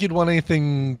I don't think you'd want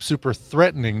anything super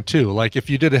threatening, too. Like, if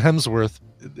you did a Hemsworth,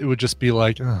 it would just be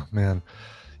like, oh, man,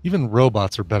 even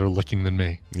robots are better looking than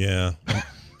me. Yeah.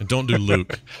 And don't do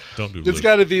Luke. Don't do Luke. It's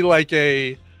got to be like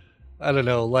Paul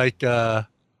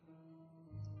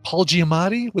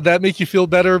Giamatti? Would that make you feel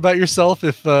better about yourself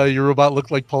if your robot looked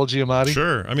like Paul Giamatti?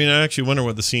 Sure. I mean, I actually wonder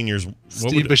what the seniors...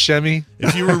 Steve Buscemi?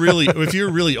 If you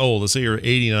were really old, let's say you're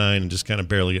 89 and just kind of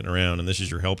barely getting around, and this is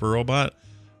your helper robot,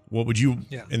 what would you,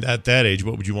 and at that age,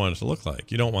 what would you want it to look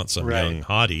like? You don't want some Right. young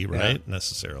hottie, right?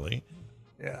 Necessarily.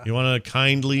 Yeah. You want a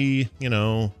kindly,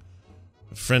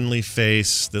 friendly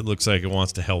face that looks like it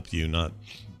wants to help you, not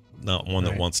one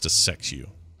that wants to sex you.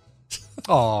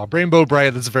 Oh, Rainbow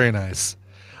Bright. That's very nice.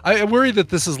 I worry that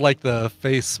this is like the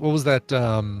face. What was that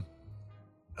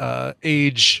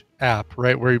age app,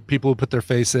 right? Where people would put their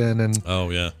face in and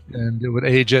it would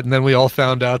age it. And then we all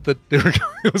found out that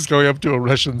it was going up to a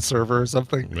Russian server or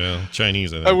something. Yeah,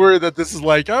 Chinese, I think. I worry that this is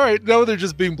like, all right, no, they're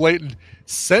just being blatant.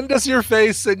 Send us your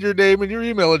face and your name and your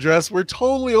email address. We're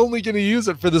totally only going to use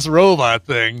it for this robot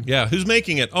thing. Yeah, who's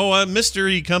making it? Oh, a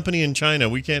mystery company in China.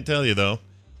 We can't tell you, though.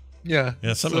 Yeah.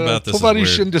 Something about this is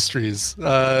Tovarish weird. Industries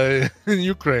in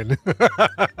Ukraine.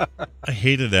 I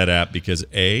hated that app because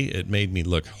A, it made me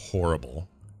look horrible.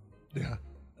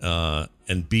 Yeah.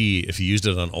 And B, if you used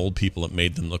it on old people, it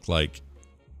made them look like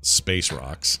space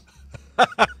rocks.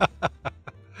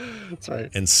 That's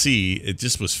right. And C, it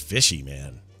just was fishy,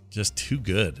 man. Just too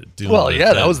good at doing Well, like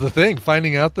yeah, that was the thing.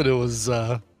 Finding out that it was,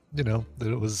 that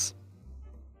it was.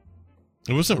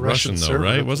 It wasn't Russian though, server.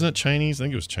 right? Wasn't it Chinese? I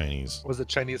think it was Chinese. Was it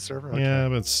Chinese server? Okay. Yeah,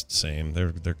 but it's the same.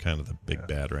 They're kind of the big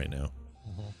bad right now.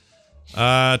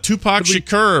 Tupac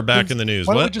Shakur back in the news.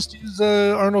 Why don't we What? just use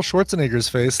Arnold Schwarzenegger's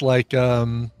face like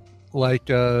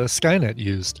Skynet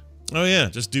used? Oh yeah,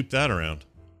 just dupe that around.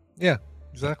 Yeah,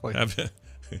 exactly.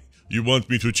 You want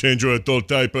me to change your adult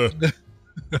diaper?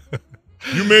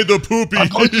 You made the poopy. I'm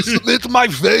going to submit my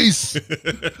face to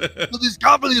this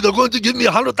company. They're going to give me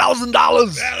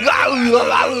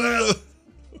 $100,000.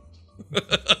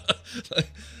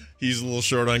 He's a little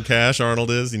short on cash. Arnold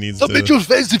is. He needs Submit to. your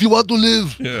face if you want to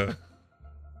live. Yeah.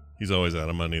 He's always out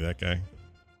of money, that guy.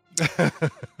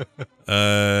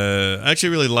 I actually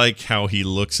really like how he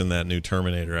looks in that new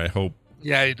Terminator. I hope.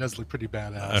 Yeah, he does look pretty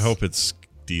badass. I hope it's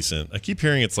decent. I keep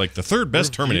hearing it's like the third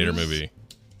best Terminator movie.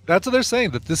 That's what they're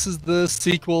saying, that this is the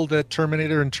sequel that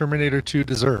Terminator and Terminator 2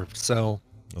 deserved. So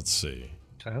Let's see.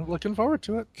 kind of looking forward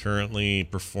to it. Currently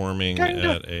performing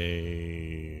at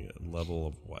a level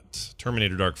of what?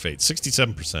 Terminator Dark Fate,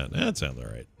 67%. That sounds all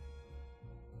right.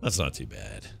 That's not too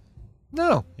bad.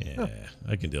 No. Yeah,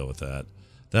 I can deal with that.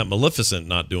 That Maleficent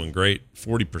not doing great,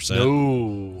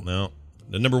 40%. No.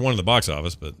 The number one in the box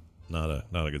office, but not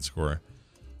a good score.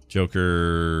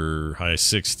 Joker, high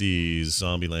 60s.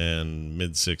 Zombieland,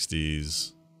 mid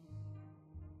 60s.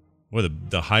 Boy,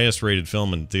 the highest rated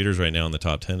film in theaters right now in the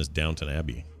top 10 is Downton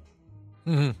Abbey.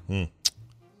 Mm-hmm.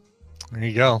 There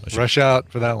you go. Rush out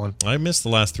for that one. I missed the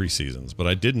last 3 seasons, but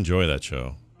I did enjoy that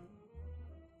show.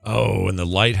 Oh, and The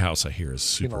Lighthouse, I hear, is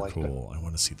super cool. I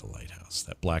want to see The Lighthouse.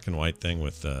 That black and white thing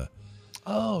with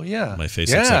oh, yeah. my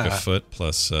face looks like a foot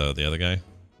plus the other guy.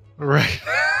 Right.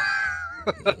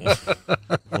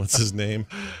 What's his name?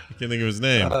 I can't think of his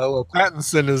name. Well,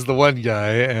 Pattinson is the one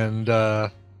guy, and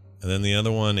then the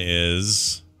other one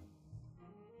is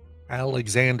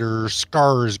Alexander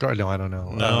Skarsgård. No, I don't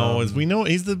know. No, we know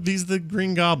he's the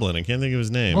Green Goblin. I can't think of his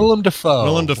name. Willem Dafoe.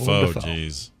 Willem Dafoe.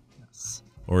 Jeez. Yes.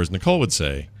 Or as Nicole would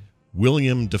say,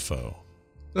 William Dafoe.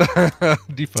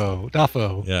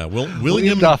 Dafoe. Yeah,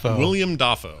 William Dafoe. William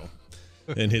Dafoe.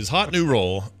 In his hot new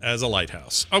role as a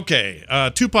lighthouse. Okay,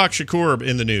 Tupac Shakur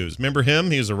in the news. Remember him?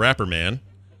 He was a rapper, man.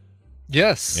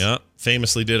 Yes. Yeah,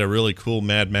 famously did a really cool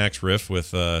Mad Max riff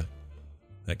with that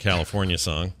California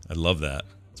song. I love that.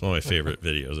 It's one of my favorite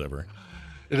videos ever.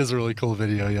 It is a really cool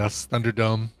video, yes.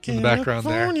 Thunderdome in the background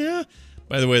there.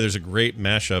 By the way, there's a great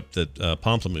mashup that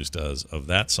Pomplamoose does of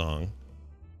that song.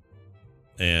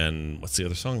 And what's the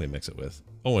other song they mix it with?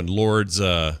 Oh, and Lord's...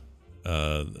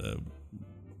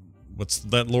 what's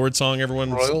that Lord song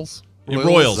everyone? Royals?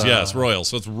 Royals, yes, Royals.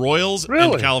 So it's Royals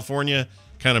Really? and California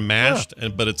kind of mashed,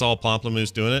 but it's all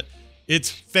Pomplamoose doing it.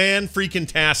 It's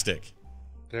fan-freaking-tastic.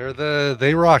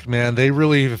 They rock, man. They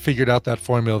really figured out that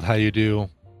formula of how you do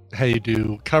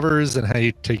covers and how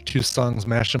you take 2 songs,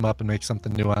 mash them up, and make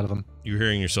something new out of them. You're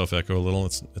hearing yourself echo a little.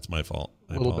 It's my fault.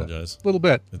 I apologize. A little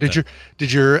bit.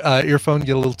 Did your earphone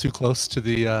get a little too close to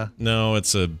the? No,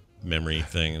 it's a memory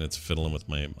thing, and it's fiddling with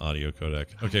my audio codec.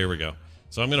 Okay, here we go.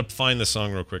 So I'm gonna find this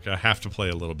song real quick. I have to play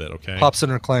a little bit. Okay. Pops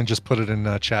and Recline just put it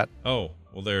in chat. Oh,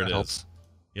 well, there it is. Helps.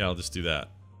 Yeah, I'll just do that.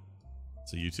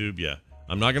 So YouTube, yeah.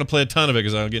 I'm not gonna play a ton of it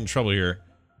because I'll get in trouble here.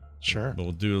 Sure. But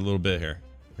we'll do a little bit here.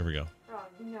 Here we go. Oh,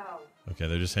 no. Okay,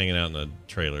 they're just hanging out in the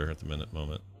trailer at the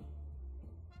moment.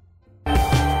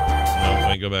 No,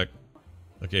 wait, go back.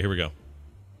 Okay, here we go.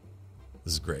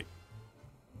 This is great.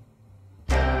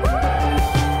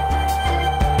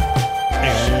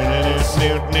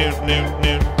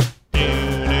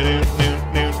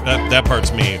 That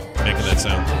part's me making that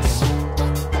sound.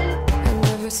 I've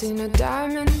never seen a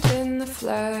diamond in the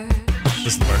flesh.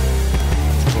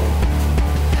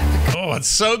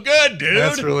 so good, dude.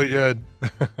 That's really good.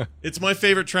 It's my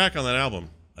favorite track on that album.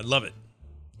 I love it.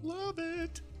 Love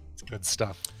it. It's good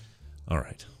stuff. All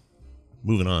right.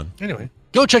 Moving on. Anyway,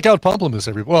 go check out Pomplamoose,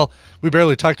 everybody. Well, we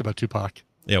barely talked about Tupac.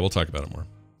 Yeah, we'll talk about it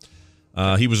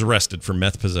more. He was arrested for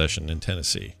meth possession in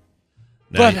Tennessee.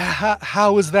 But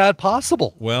how is that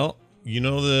possible? Well,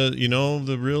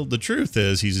 the truth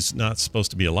is he's not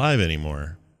supposed to be alive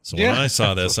anymore. So when I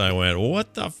saw this, I went, well,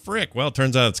 what the frick? Well, it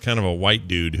turns out it's kind of a white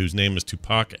dude whose name is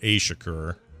Tupac A.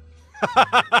 Shakur.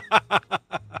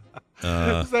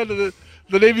 Is that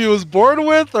the name he was born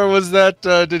with, or was that,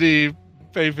 did he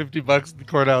pay $50 in the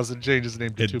courthouse and change his name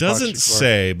to Tupac? It doesn't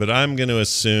say, but I'm going to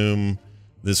assume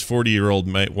this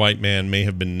 40-year-old white man may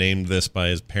have been named this by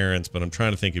his parents, but I'm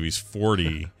trying to think if he's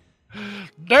 40.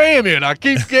 Damn it, I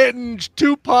keep getting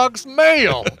Tupac's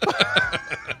mail.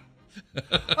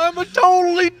 I'm a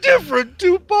totally different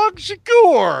Tupac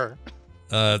Shakur.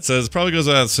 It says, probably goes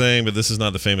without saying, but this is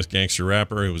not the famous gangster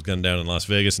rapper who was gunned down in Las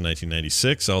Vegas in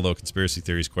 1996, although conspiracy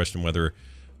theories question whether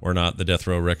or not the Death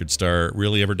Row record star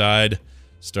really ever died.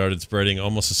 Started spreading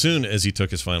almost as soon as he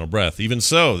took his final breath. Even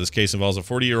so, this case involves a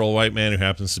 40-year-old white man who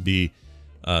happens to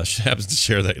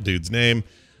share that dude's name.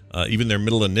 Even their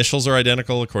middle initials are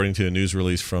identical, according to a news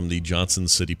release from the Johnson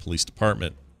City Police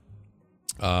Department.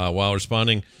 While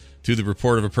responding to the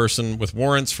report of a person with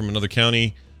warrants from another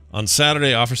county on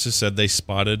Saturday, officers said they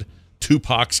spotted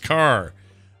Tupac's car.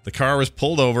 The car was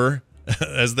pulled over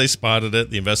as they spotted it.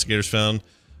 The investigators found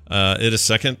it a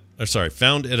second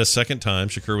time.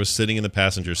 Shakur was sitting in the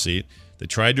passenger seat. They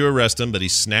tried to arrest him, but he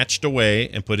snatched away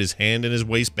and put his hand in his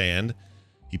waistband.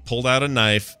 He pulled out a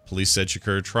knife. Police said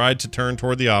Shakur tried to turn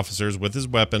toward the officers with his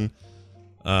weapon,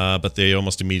 but they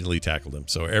almost immediately tackled him.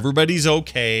 So everybody's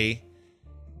okay.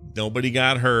 Nobody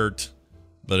got hurt,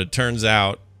 but it turns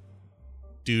out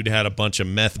dude had a bunch of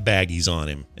meth baggies on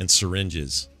him and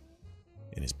syringes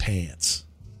in his pants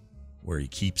where he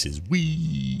keeps his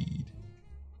weed.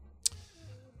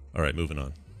 All right, moving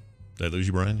on. Did I lose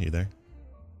you, Brian? Are you there?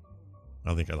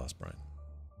 I think I lost Brian.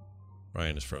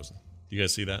 Brian is frozen. Do you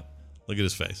guys see that? Look at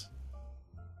his face.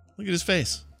 Look at his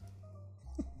face.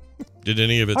 Did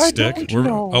any of it stick?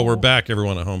 We're back,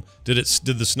 everyone at home. Did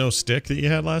the snow stick that you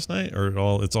had last night, or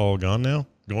it's all gone now?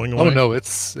 Going away? Oh no,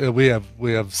 it's we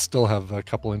still have a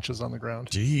couple inches on the ground.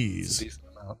 Jeez, it's a decent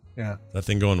amount. Yeah. That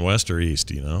thing going west or east?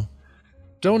 Do you know?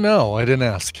 Don't know. I didn't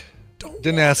ask.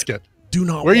 Didn't ask it. Do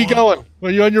not. Where are you going?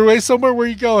 Are you on your way somewhere? Where are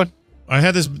you going? I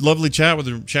had this lovely chat with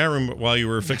the chat room while you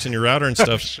were fixing your router and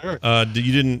stuff. Sure.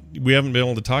 We haven't been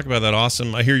able to talk about that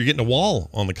awesome. I hear you're getting a wall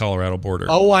on the Colorado border.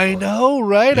 Oh, I know,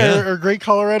 right? Yeah. Our great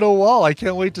Colorado wall. I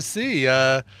can't wait to see.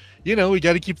 We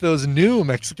got to keep those new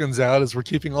Mexicans out as we're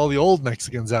keeping all the old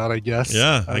Mexicans out, I guess.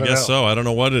 Yeah, I guess so. I don't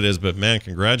know what it is, but man,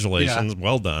 congratulations. Yeah.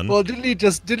 Well done. Well, didn't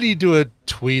he do a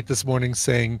tweet this morning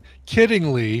saying,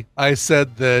 kiddingly, I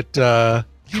said that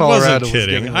he Colorado wasn't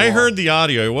kidding. I heard the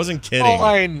audio. He wasn't kidding. Oh,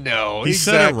 I know. He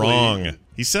said it wrong.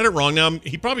 He said it wrong. Now,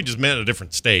 he probably just meant a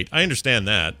different state. I understand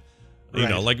that.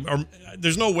 Right.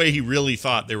 There's no way he really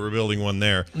thought they were building one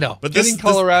there. No, but getting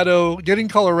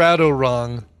Colorado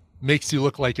wrong makes you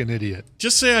look like an idiot.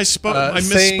 Just say I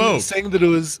misspoke.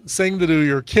 Saying that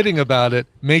you're kidding about it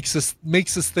makes us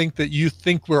think that you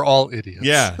think we're all idiots.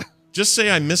 Yeah. Just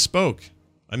say I misspoke.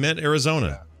 I meant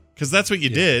Arizona. Because that's what you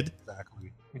did.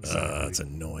 Exactly. That's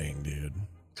annoying, dude.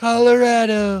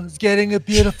 Colorado's getting a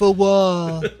beautiful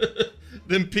wall.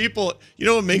 Then people,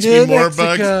 what makes me more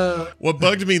bugged? What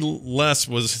bugged me less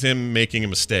was him making a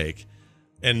mistake,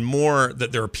 and more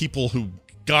that there are people who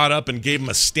got up and gave him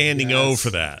a standing O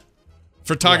for that.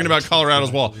 For talking about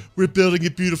Colorado's wall. We're building a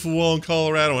beautiful wall in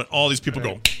Colorado, and all these people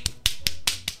go.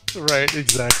 Right,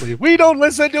 exactly. We don't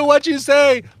listen to what you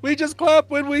say. We just clap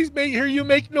when we hear you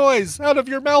make noise out of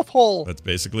your mouth hole. That's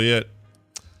basically it.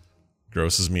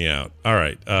 Grosses me out. All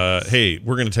right. Hey,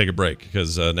 we're going to take a break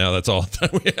because now that's all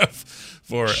that we have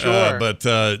for. Sure.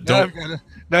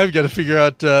 Now I've got to figure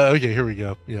out. Okay, here we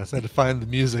go. Yes, I had to find the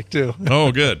music too.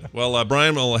 Oh, good. Well,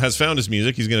 Brian has found his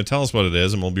music. He's going to tell us what it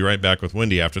is, and we'll be right back with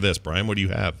Wendy after this. Brian, what do you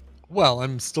have? Well,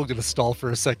 I'm still going to stall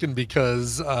for a second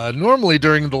because normally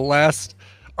during the last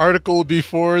article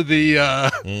before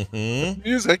the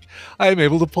music, I'm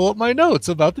able to pull up my notes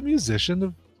about the musician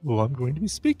of who I'm going to be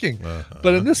speaking.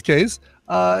 But in this case,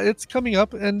 it's coming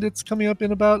up, and it's coming up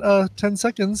in about 10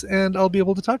 seconds, and I'll be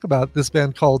able to talk about this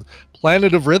band called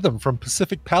Planet of Rhythm from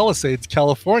Pacific Palisades,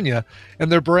 California,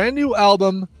 and their brand new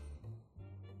album,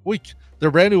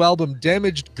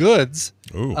 Damaged Goods.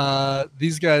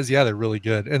 These guys, they're really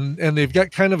good, and they've got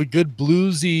kind of a good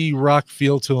bluesy rock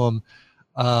feel to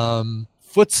them.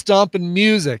 Foot stomping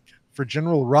music for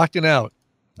general rocking out.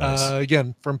 Nice.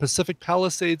 Again, from Pacific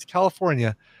Palisades,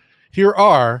 California. Here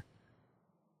are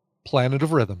Planet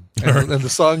of Rhythm and the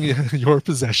song Your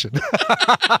Possession.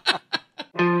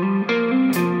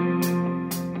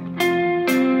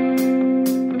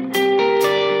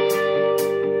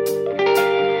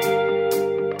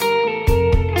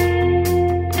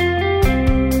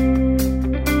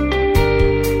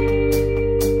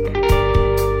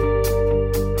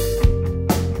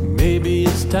 Maybe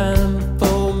it's time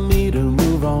for me to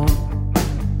move on.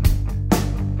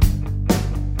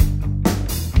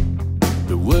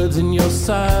 The words in your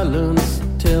silence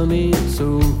tell me it's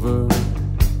over.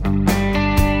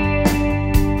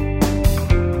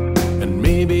 And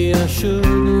maybe I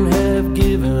shouldn't have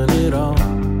given it all.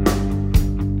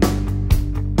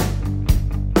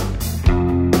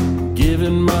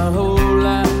 Given my whole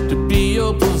life to be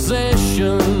your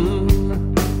possession.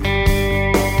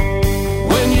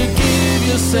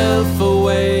 Yourself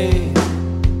away,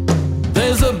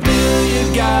 there's a bill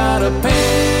you gotta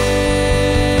pay.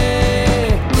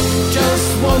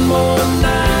 Just one more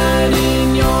night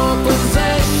in your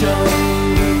possession.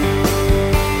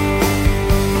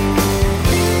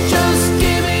 Just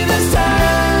give me this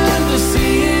time to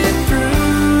see it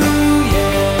through,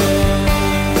 yeah.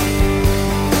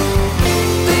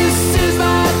 This is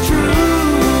my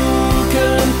true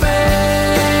confession.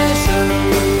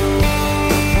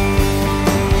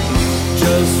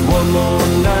 Just one more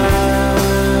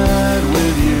night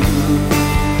with you.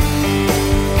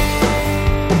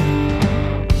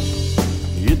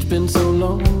 It's been so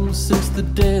long since the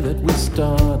day that we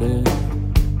started.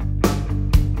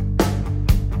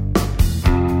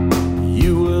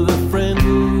 You were the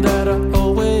friend that I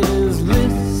always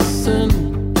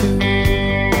listened to.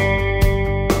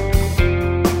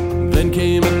 Then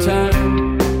came a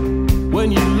time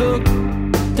when you looked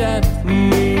at me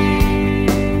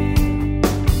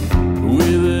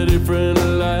with a different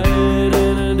light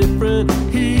and a different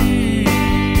heat.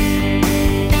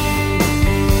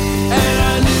 And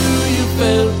I knew you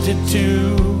felt it too.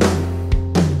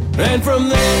 And from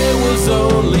there was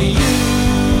only you.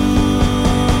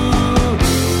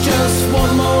 Just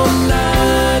one more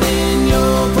night in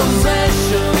your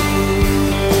possession.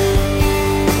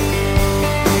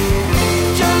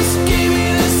 Just give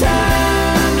me this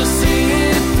time to see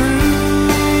it through,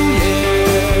 yeah.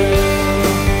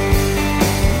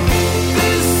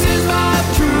 This is my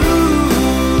true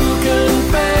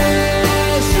confession.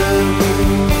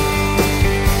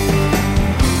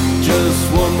 Just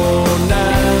one more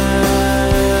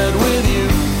night with you.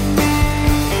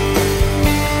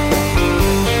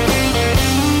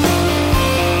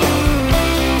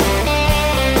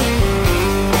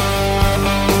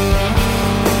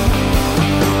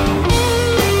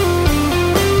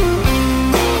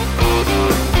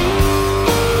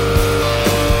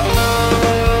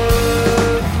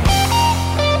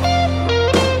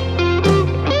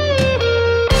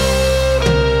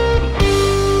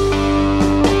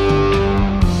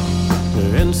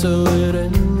 And so it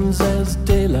ends as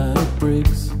daylight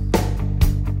breaks.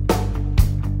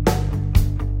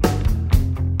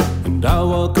 And I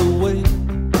walk away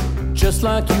just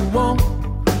like you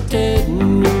wanted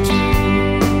me to.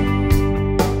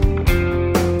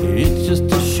 It's just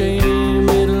a shame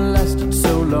it lasted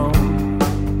so long.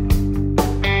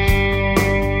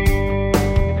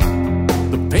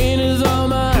 The pain is all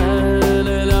mine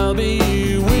and I'll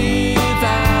be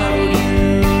without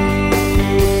you.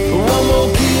 One more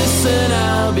kiss and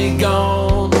I'll be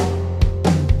gone.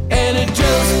 And it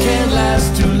just can't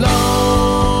last too long.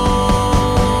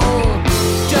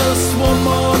 Just one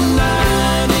more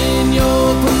night in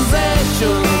your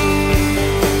possession.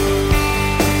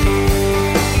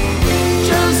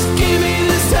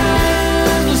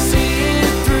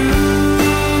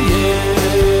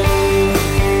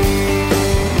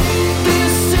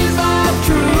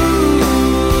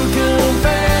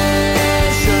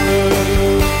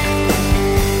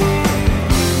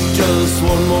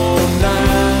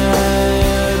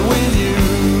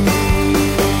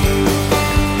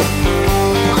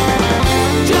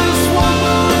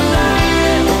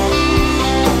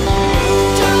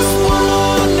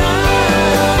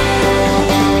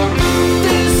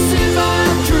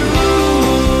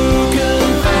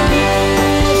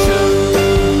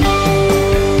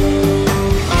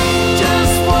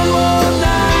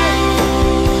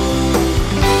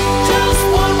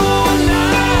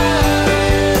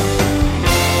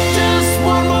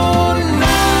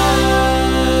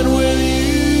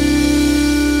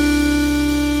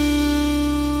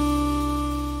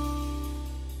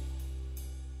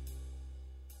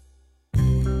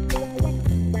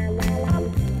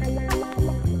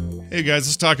 Hey guys,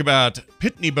 let's talk about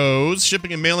Pitney Bowes.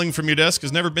 Shipping and mailing from your desk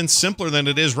has never been simpler than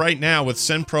it is right now with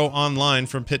SendPro Online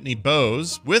from Pitney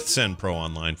Bowes. With SendPro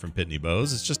Online from Pitney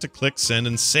Bowes, it's just a click, send,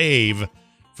 and save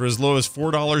for as low as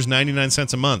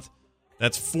 $4.99 a month.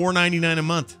 That's $4.99 a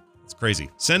month. It's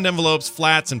crazy. Send envelopes,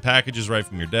 flats, and packages right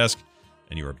from your desk,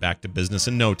 and you are back to business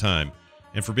in no time.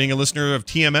 And for being a listener of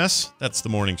TMS, that's the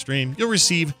morning stream, you'll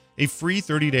receive a free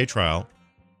 30-day trial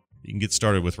you can get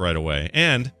started with right away.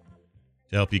 And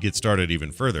to help you get started even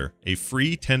further, a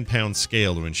free 10-pound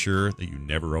scale to ensure that you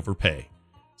never overpay.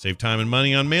 Save time and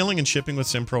money on mailing and shipping with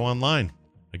SendPro Online.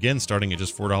 Again, starting at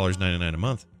just $4.99 a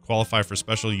month. Qualify for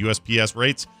special USPS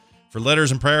rates for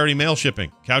letters and priority mail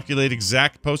shipping. Calculate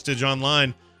exact postage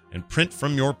online and print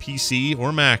from your PC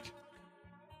or Mac.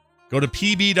 Go to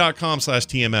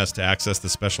pb.com/TMS to access the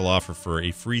special offer for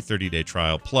a free 30-day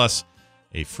trial plus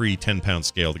a free 10-pound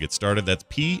scale to get started. That's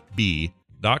pb.com/TMS.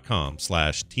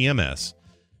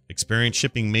 Experience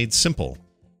shipping made simple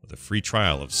with a free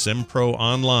trial of SendPro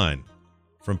Online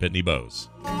from Pitney Bowes.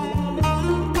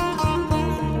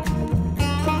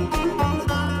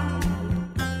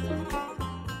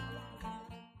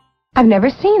 I've never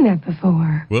seen that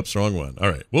before. Whoops, wrong one. All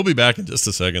right, we'll be back in just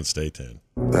a second. Stay tuned.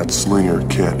 That slinger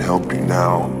can't help you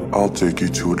now. I'll take you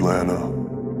to Atlanta,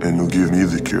 and you'll give me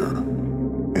the cure.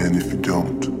 And if you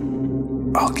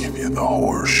don't, I'll give you the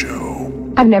horror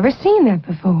show. I've never seen that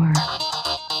before.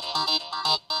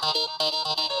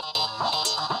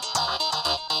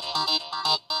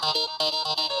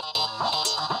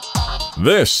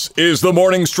 This is the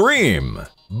morning stream.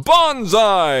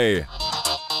 Bonsai!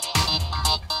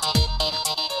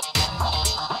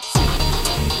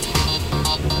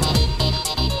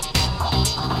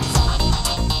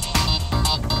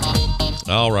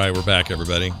 All right, we're back,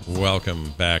 everybody. Welcome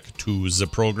back to the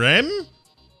program.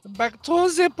 Back to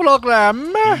the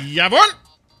program. Jawohl.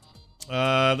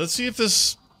 Let's see if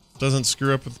this doesn't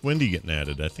screw up with Wendy getting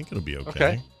added. I think it'll be okay.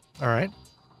 Okay. All right.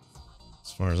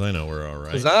 As far as I know, we're all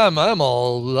right. Because I'm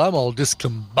all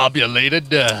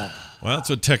discombobulated. Well, that's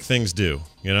what tech things do,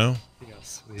 you know?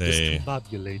 Yes, They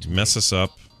discombobulate. mess us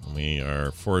up. We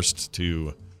are forced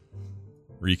to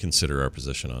reconsider our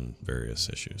position on various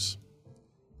issues.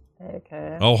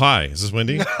 Okay. Oh, hi. Is this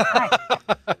Wendy? Hi.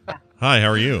 Hi, how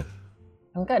are you?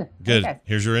 I'm good. Good. Okay.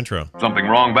 Here's your intro. Something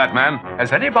wrong, Batman?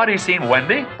 Has anybody seen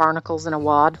Wendy? Barnacles in a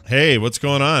wad. Hey, what's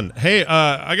going on? Hey,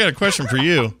 I got a question for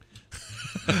you.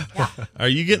 Yeah. Are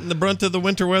you getting the brunt of the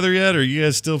winter weather yet, or are you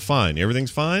guys still fine?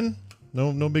 Everything's fine?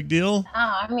 No big deal?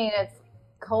 I mean, it's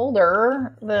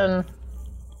colder than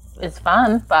it's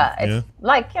fun, but it's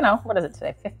like, what is it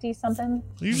today? 50 something?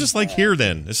 You're just like here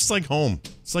then. It's just like home.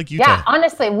 It's like Utah. Yeah,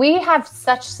 honestly, we have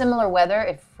such similar weather.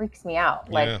 It freaks me out.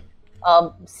 Like,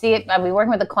 I'll see it. I'll be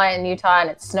working with a client in Utah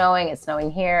and it's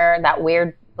snowing here. That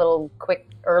weird little quick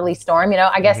early storm,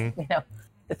 I guess,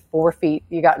 the 4 feet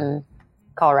you got in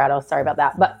Colorado. Sorry about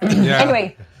that. But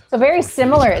anyway, so very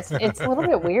similar. It's a little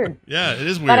bit weird. Yeah, it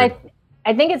is weird. But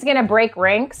I think it's going to break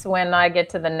ranks when I get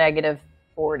to the negative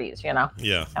 40s,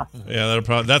 Yeah. So. Yeah,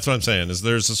 that's what I'm saying, is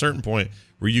there's a certain point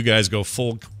where you guys go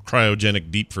full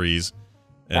cryogenic deep freeze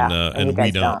and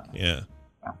we don't. Yeah.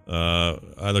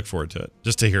 I look forward to it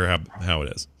just to hear how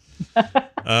it is.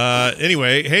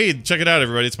 Anyway, hey, check it out,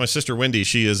 everybody. It's my sister Wendy.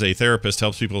 She is a therapist,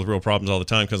 helps people with real problems all the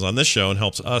time, comes on this show and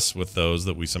helps us with those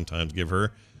that we sometimes give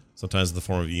her, sometimes in the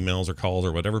form of emails or calls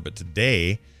or whatever. But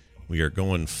today we are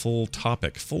going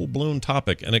full-blown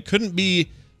topic, and it couldn't be,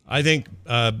 I think,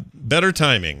 better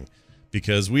timing,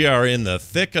 because we are in the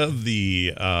thick of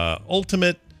the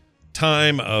ultimate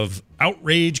time of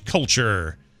outrage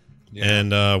culture.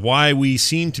 And why we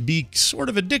seem to be sort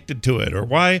of addicted to it, or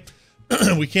why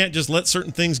we can't just let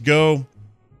certain things go.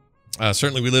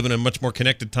 Certainly we live in a much more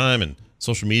connected time, and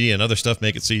social media and other stuff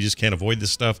make it so you just can't avoid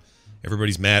this stuff.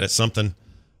 Everybody's mad at something.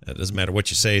 It doesn't matter what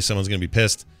you say, someone's going to be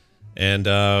pissed. And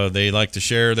they like to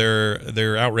share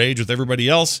their outrage with everybody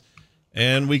else.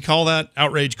 And we call that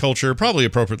outrage culture, probably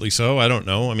appropriately so. I don't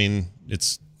know. I mean,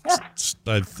 it's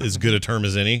as good a term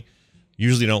as any.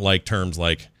 Usually don't like terms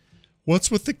like,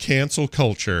 what's with the cancel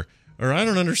culture? Or I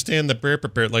don't understand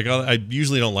the like. I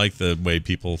usually don't like the way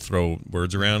people throw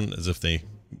words around as if they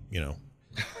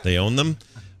own them.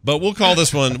 But we'll call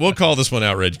this one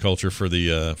outrage culture for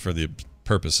the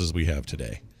purposes we have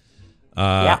today.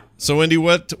 So Wendy,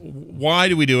 why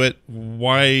do we do it?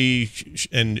 Why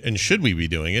and should we be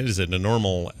doing it? Is it a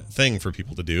normal thing for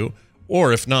people to do?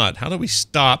 Or if not, how do we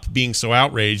stop being so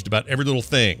outraged about every little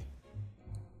thing?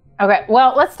 Okay,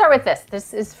 well, let's start with this.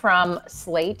 This is from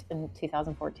Slate in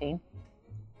 2014.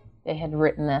 They had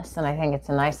written this, and I think it's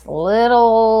a nice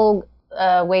little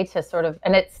way to sort of,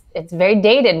 and it's very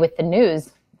dated with the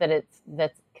news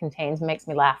that's contains makes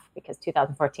me laugh because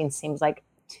 2014 seems like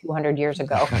 200 years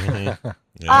ago.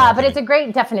 Yeah, But it's a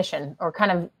great definition or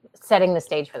kind of setting the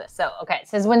stage for this. So, okay, it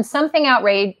says when something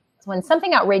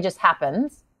outrageous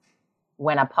happens,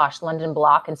 when a posh London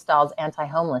block installs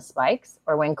anti-homeless spikes,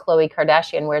 or when Khloe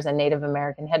Kardashian wears a Native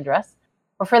American headdress,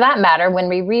 or for that matter, when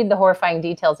we read the horrifying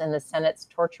details in the Senate's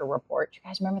torture report. Do you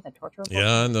guys remember the torture report?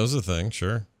 Yeah, and those are things,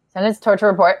 sure. Senate's torture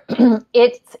report.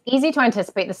 It's easy to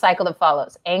anticipate the cycle that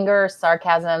follows. Anger,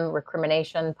 sarcasm,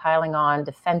 recrimination, piling on,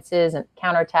 defenses and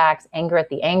counterattacks, anger at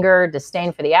the anger,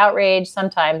 disdain for the outrage,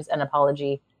 sometimes an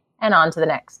apology, and on to the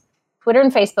next. Twitter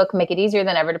and Facebook make it easier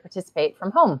than ever to participate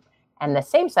from home. And the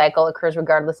same cycle occurs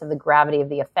regardless of the gravity of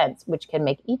the offense, which can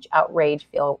make each outrage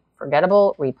feel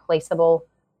forgettable, replaceable.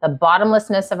 The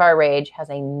bottomlessness of our rage has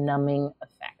a numbing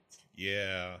effect.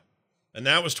 Yeah. And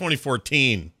that was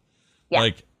 2014. Yeah.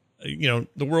 Like, you know,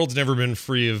 the world's never been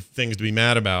free of things to be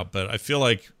mad about, but I feel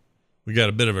like we got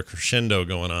a bit of a crescendo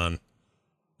going on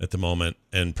at the moment,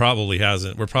 and probably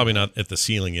hasn't. We're probably not at the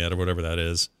ceiling yet, or whatever that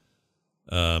is.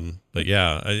 But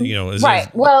yeah, you know,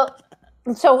 right. Well,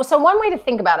 so one way to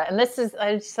think about it, and this is,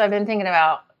 I've been thinking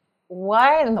about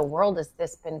why in the world has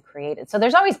this been created? So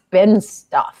there's always been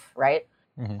stuff, right?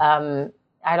 Mm-hmm.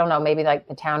 I don't know, maybe like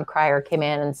the town crier came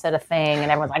in and said a thing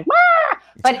and everyone's like, wah!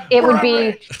 But it would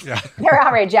be their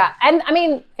outrage. Yeah. And I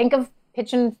mean, think of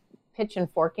pitch and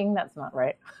forking. That's not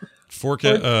right.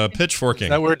 Pitchforking. Is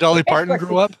that where Dolly Parton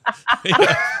grew up?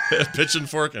 Pitch and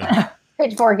forking.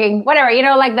 Pitchforking, whatever, you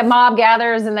know, like the mob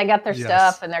gathers and they got their Yes.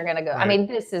 stuff and they're going to go. Right. I mean,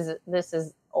 this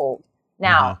is old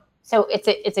now. So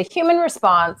it's a human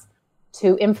response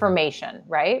to information,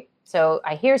 right? So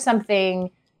I hear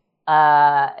something,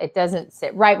 it doesn't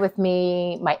sit right with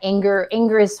me. My anger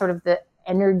is sort of the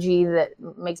energy that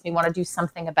makes me want to do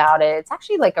something about it. It's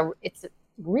actually it's a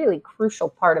really crucial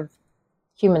part of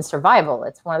human survival.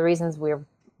 It's one of the reasons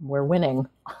we're winning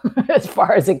as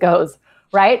far as it goes,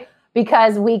 right?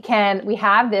 Because we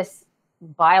have this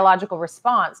biological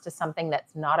response to something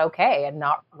that's not okay and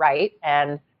not right.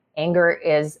 And anger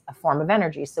is a form of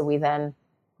energy. So we then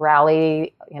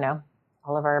rally, you know,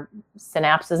 all of our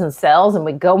synapses and cells, and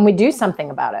we go and we do something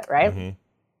about it, right? Mm-hmm.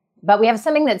 But we have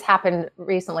something that's happened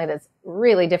recently that's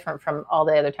really different from all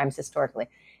the other times historically.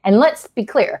 And let's be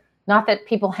clear, not that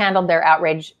people handled their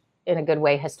outrage in a good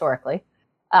way historically,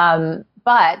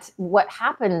 but what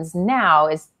happens now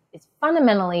is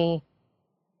fundamentally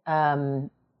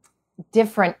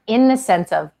different in the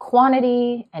sense of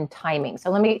quantity and timing.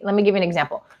 So let me give you an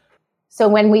example. So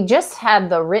when we just had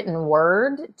the written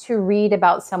word to read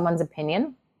about someone's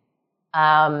opinion,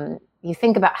 you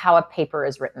think about how a paper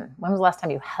is written. When was the last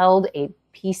time you held a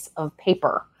piece of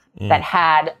paper that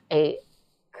had a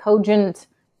cogent,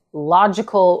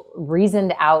 logical,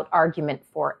 reasoned out argument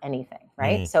for anything,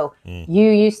 right? So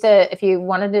you used to, if you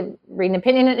wanted to read an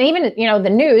opinion, and even, you know, the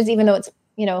news, even though it's,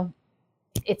 you know,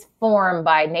 its form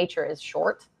by nature is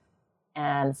short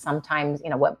and sometimes, you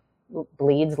know, what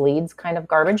bleeds leads kind of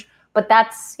garbage. But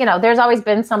that's, you know, there's always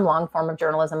been some long form of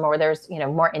journalism where there's, you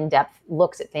know, more in-depth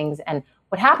looks at things. And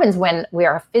what happens when we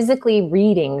are physically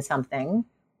reading something,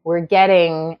 we're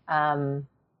getting,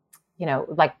 you know,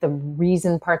 like the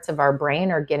reason parts of our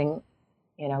brain are getting,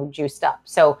 you know, juiced up.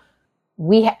 So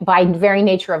by very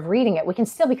nature of reading it, we can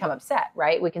still become upset,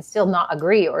 right? We can still not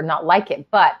agree or not like it,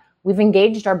 but we've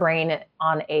engaged our brain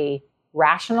on a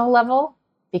rational level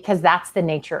because that's the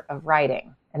nature of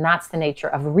writing. And that's the nature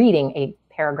of reading a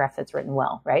paragraph that's written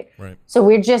well, right? So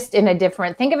we're just in a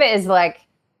different, think of it as like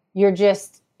you're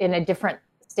just in a different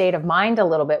state of mind a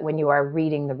little bit when you are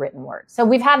reading the written word. So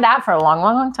we've had that for a long,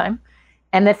 long, long time.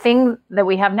 And the thing that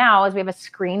we have now is we have a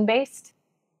screen-based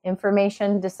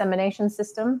information dissemination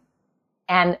system.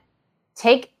 And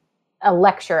take a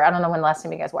lecture. I don't know when the last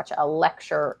time you guys watched a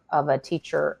lecture of a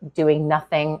teacher doing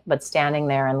nothing but standing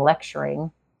there and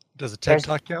lecturing. Does a TED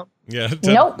Talk count? Yeah.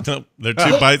 Nope. They're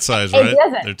too bite-sized, right? It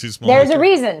doesn't. They're too small. There's a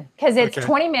reason, because it's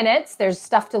 20 minutes. There's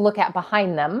stuff to look at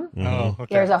behind them. Oh,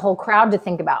 okay. There's a whole crowd to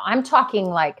think about. I'm talking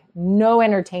like no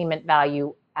entertainment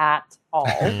value at all.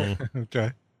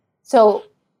 Okay. So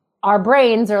our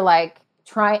brains are like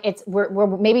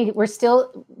we're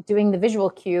still doing the visual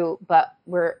cue, but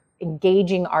we're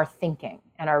engaging our thinking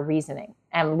and our reasoning.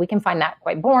 And we can find that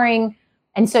quite boring.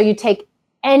 And so you take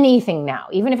anything now,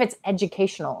 even if it's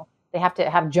educational, they have to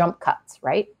have jump cuts,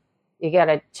 right? You got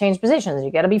to change positions.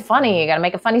 You got to be funny. You got to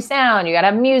make a funny sound. You got to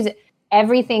have music.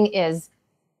 Everything is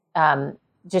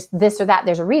just this or that.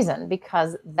 There's a reason,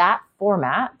 because that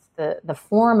format, the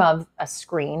form of a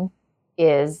screen,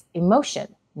 is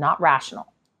emotion, not rational.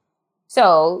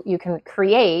 So you can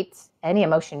create any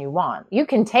emotion you want. You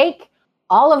can take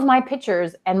all of my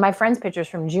pictures and my friends' pictures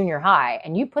from junior high,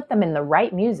 and you put them in the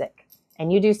right music,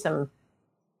 and you do some,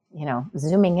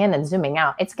 zooming in and zooming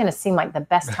out, it's going to seem like the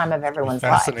best time of everyone's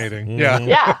life. Fascinating. Yeah.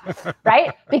 Yeah.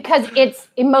 Right? Because it's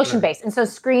emotion-based. And so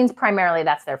screens, primarily,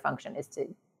 that's their function, is to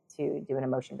do an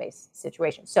emotion-based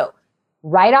situation. So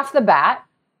right off the bat,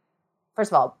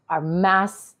 first of all, our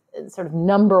mass sort of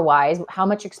number-wise, how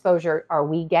much exposure are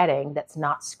we getting that's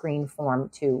not screen form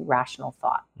to rational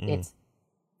thought? It's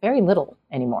very little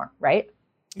anymore, right?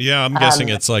 Yeah, I'm guessing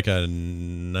it's like a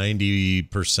 90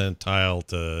 percentile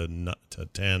to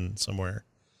 10 somewhere.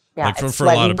 Yeah, like it's for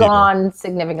a lot of people. Gone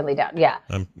significantly down. Yeah.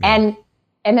 And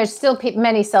there's still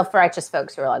many self-righteous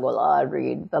folks who are like, well, I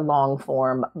read the long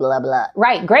form, blah, blah.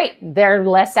 Right, great. They're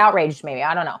less outraged maybe.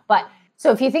 I don't know. But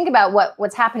so if you think about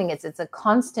what's happening, it's a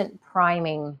constant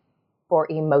priming for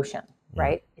emotion,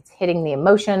 right? It's hitting the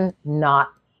emotion, not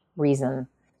reason.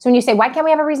 So when you say, why can't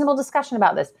we have a reasonable discussion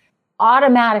about this?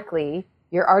 Automatically,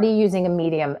 you're already using a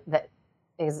medium that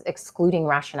is excluding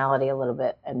rationality a little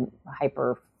bit and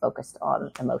hyper focused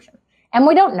on emotion. And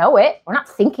we don't know it. We're not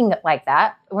thinking it like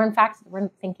that. We're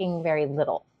thinking very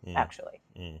little, actually.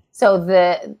 So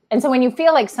when you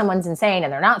feel like someone's insane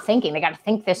and they're not thinking, they got to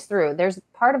think this through. There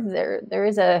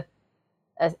is a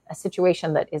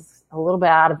situation that is a little bit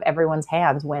out of everyone's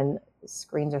hands when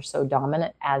screens are so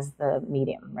dominant as the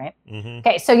medium, right?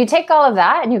 Okay, so you take all of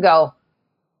that and you go,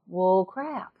 well,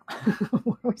 crap.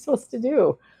 What are we supposed to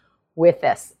do with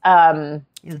this? Part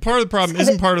of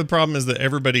the problem is that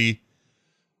everybody,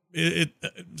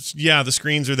 the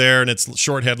screens are there and it's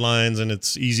short headlines and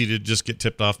it's easy to just get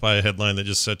tipped off by a headline that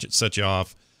just set you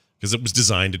off because it was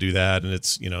designed to do that, and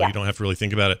it's you don't have to really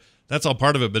think about it. That's all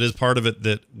part of it, but is part of it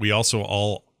that we also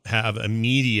all have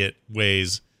immediate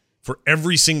ways for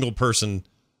every single person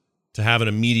to have an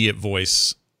immediate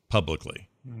voice publicly,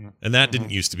 and that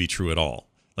didn't used to be true at all.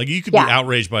 Like you could be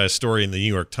outraged by a story in the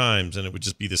New York Times and it would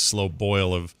just be this slow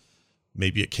boil of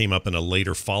maybe it came up in a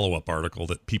later follow-up article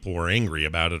that people were angry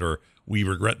about it, or we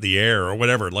regret the air or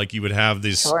whatever. Like you would have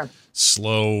this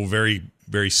slow, very,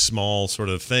 very small sort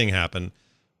of thing happen.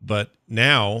 But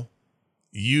now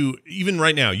even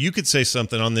right now, you could say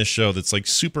something on this show that's like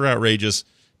super outrageous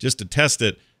just to test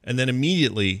it. And then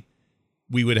immediately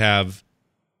we would have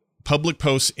public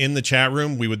posts in the chat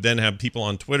room. We would then have people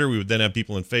on Twitter. We would then have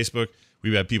people on Facebook. We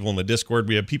would have people in the Discord.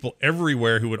 We have people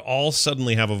everywhere who would all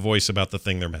suddenly have a voice about the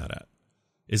thing they're mad at.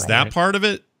 Is that part of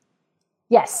it?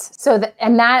 Yes. So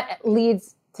that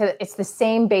leads to, it's the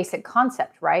same basic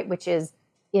concept, right? Which is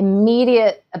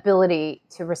immediate ability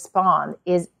to respond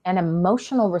is an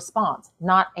emotional response,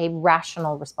 not a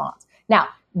rational response. Now,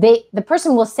 the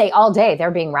person will say all day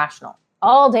they're being rational.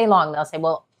 All day long, they'll say,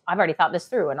 well, I've already thought this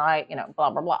through and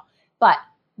blah, blah, blah. But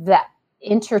that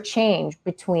interchange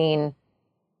between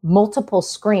multiple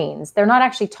screens, they're not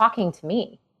actually talking to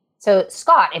me. So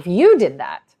Scott, if you did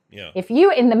that, if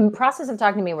you in the process of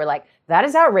talking to me were like, that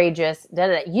is outrageous,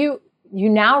 you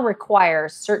now require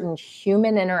certain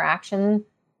human interaction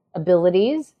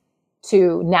abilities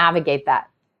to navigate that.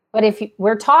 But if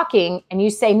we're talking and you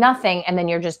say nothing and then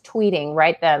you're just tweeting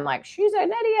right then, like, she's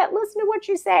an idiot, listen to what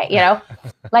you say,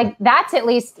 like that's at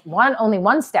least only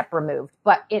one step removed,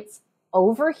 but it's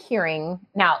overhearing.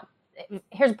 Now,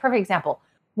 here's a perfect example.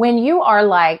 When you are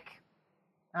like,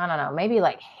 I don't know, maybe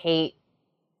like hate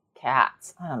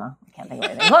cats. I don't know. I can't think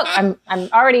of anything. Look, I'm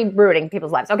already ruining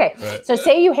people's lives. Okay. Right. So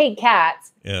say you hate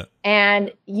cats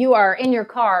and you are in your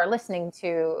car listening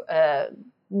to a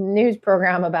news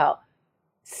program about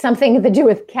something to do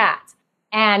with cats,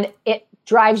 and it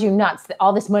drives you nuts that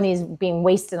all this money is being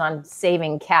wasted on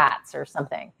saving cats or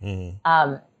something.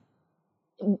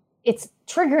 It's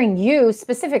triggering you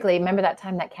specifically. Remember that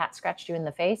time that cat scratched you in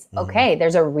the face? Okay,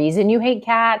 there's a reason you hate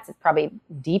cats. It's probably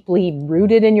deeply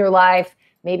rooted in your life.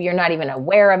 Maybe you're not even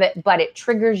aware of it, but it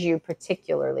triggers you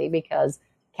particularly because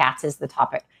cats is the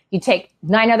topic. You take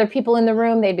 9 other people in the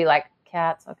room, they'd be like,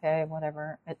 cats, okay,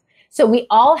 whatever. So we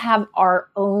all have our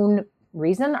own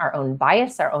reason, our own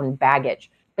bias, our own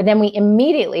baggage. But then we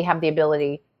immediately have the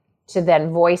ability to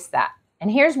then voice that.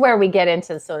 And here's where we get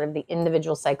into sort of the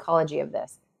individual psychology of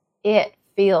this. It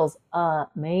feels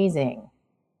amazing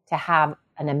to have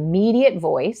an immediate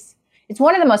voice. It's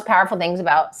one of the most powerful things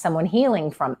about someone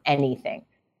healing from anything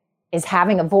is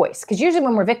having a voice. Because usually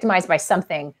when we're victimized by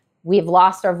something, we've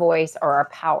lost our voice or our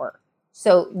power.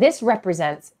 So this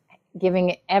represents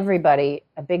giving everybody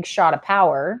a big shot of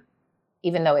power,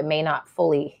 even though it may not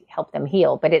fully help them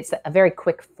heal, but it's a very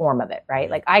quick form of it, right?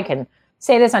 Like I can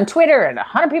say this on Twitter and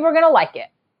 100 people are going to like it.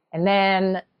 And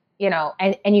then,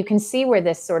 and you can see where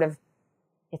this sort of,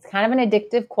 it's kind of an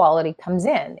addictive quality comes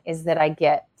in, is that I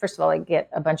get first of all, I get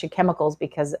a bunch of chemicals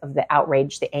because of the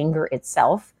outrage, the anger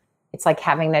itself. It's like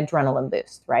having an adrenaline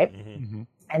boost, right? Mm-hmm.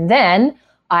 And then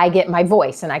I get my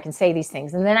voice and I can say these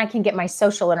things. And then I can get my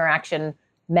social interaction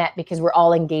met because we're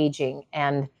all engaging.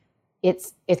 And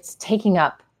it's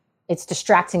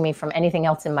distracting me from anything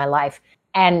else in my life.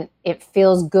 And it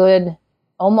feels good,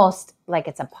 almost like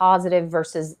it's a positive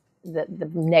versus the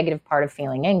negative part of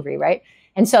feeling angry, right?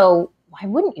 And so why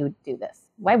wouldn't you do this?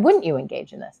 Why wouldn't you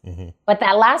engage in this? Mm-hmm. But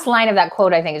that last line of that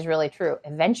quote, I think, is really true.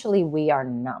 Eventually, we are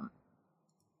numb.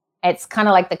 It's kind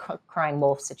of like the crying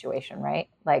wolf situation, right?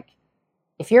 Like,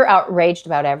 if you're outraged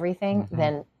about everything,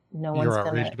 then no one's You're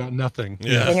outraged about nothing.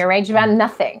 Yeah. Then you're outraged about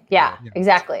nothing. Yeah,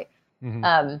 exactly.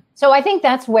 Mm-hmm. So I think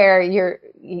that's where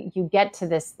you get to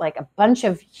this, like a bunch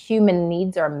of human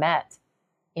needs are met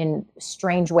in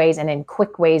strange ways and in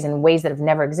quick ways and ways that have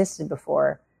never existed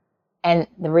before. And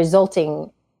the resulting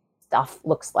stuff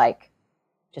looks like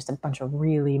just a bunch of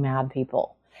really mad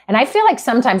people. And I feel like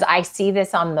sometimes I see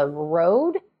this on the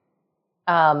road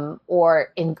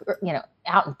or in,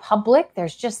 out in public.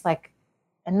 There's just like,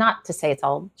 and not to say it's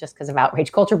all just because of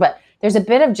outrage culture, but there's a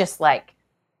bit of just like,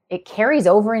 it carries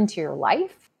over into your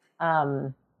life.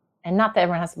 And not that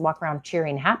everyone has to walk around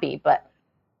cheering happy, but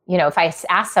if I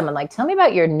ask someone like, tell me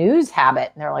about your news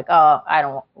habit, and they're like, oh, I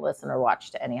don't listen or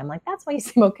watch to any. I'm like, that's why you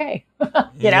seem okay.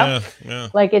 Yeah.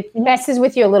 Like it messes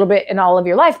with you a little bit in all of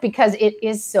your life because it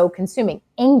is so consuming.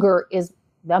 Anger is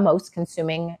the most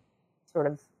consuming sort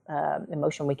of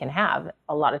emotion we can have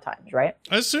a lot of times, right?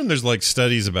 I assume there's like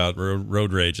studies about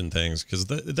road rage and things, because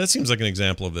that seems like an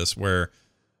example of this where,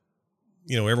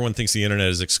 everyone thinks the internet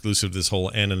is exclusive to this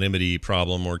whole anonymity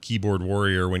problem or keyboard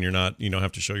warrior when you're not,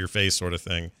 have to show your face sort of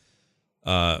thing.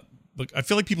 But I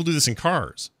feel like people do this in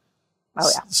cars. Oh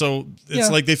yeah. So it's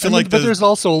like they feel but there's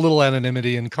also a little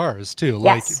anonymity in cars too.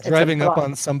 Like Yes, driving up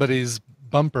on somebody's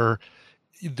bumper,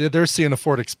 they're seeing a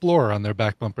Ford Explorer on their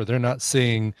back bumper. They're not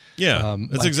seeing. Yeah,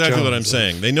 that's Mike exactly what I'm Jones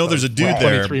saying. They know there's a dude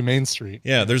there. 23 Main Street.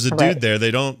 Yeah, there's a dude there.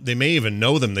 They may even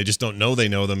know them. They just don't know they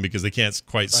know them because they can't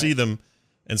quite see them.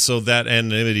 And so that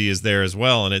anonymity is there as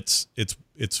well. And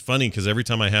it's funny because every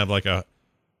time I have like a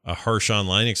harsh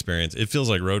online experience, it feels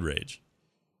like road rage.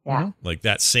 Yeah. Like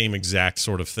that same exact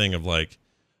sort of thing of like,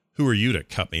 who are you to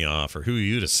cut me off, or who are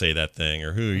you to say that thing,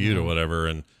 or who are you to whatever?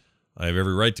 And I have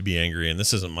every right to be angry, and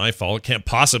this isn't my fault. It can't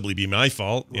possibly be my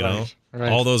fault. You know,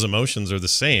 all those emotions are the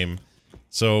same.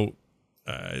 So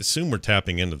I assume we're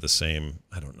tapping into the same.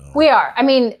 I don't know. We are. I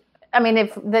mean,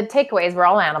 if the takeaway is we're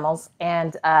all animals,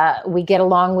 and we get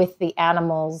along with the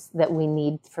animals that we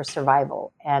need for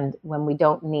survival. And when we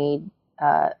don't need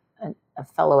a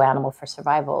fellow animal for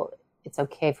survival, it's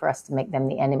okay for us to make them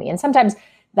the enemy. And sometimes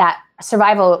that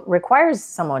survival requires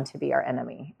someone to be our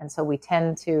enemy. And so we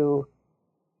tend to,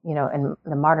 in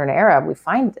the modern era, we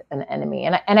find an enemy.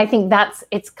 And I think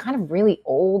it's kind of really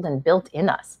old and built in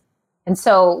us. And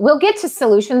so we'll get to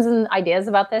solutions and ideas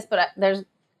about this, but there's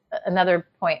another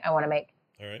point I want to make.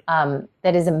 All right.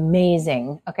 That is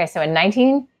amazing. Okay, so in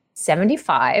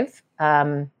 1975,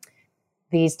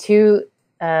 these two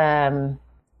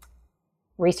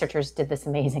researchers did this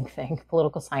amazing thing,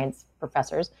 political science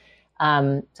professors.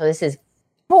 So this is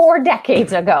 4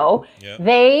 decades ago. Yep.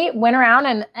 They went around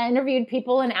and interviewed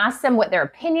people and asked them what their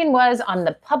opinion was on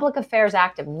the Public Affairs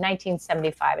Act of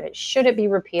 1975. And should it be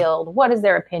repealed? What is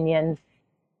their opinion?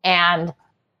 And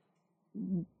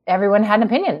everyone had an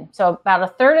opinion. So about a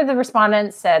third of the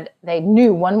respondents said they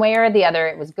knew one way or the other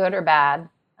it was good or bad.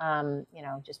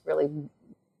 Just really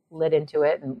lit into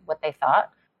it and what they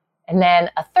thought. And then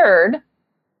a third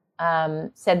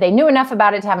said they knew enough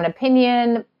about it to have an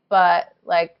opinion, but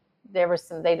like they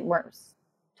weren't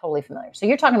totally familiar. So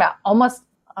you're talking about almost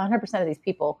 100% of these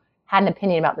people had an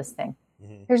opinion about this thing.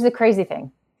 Mm-hmm. Here's the crazy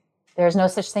thing. There's no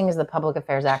such thing as the Public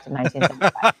Affairs Act of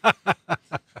 1975.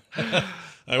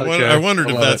 I wondered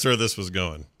if that's where this was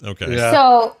going. Okay. Yeah.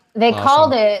 So they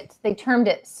termed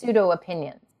it pseudo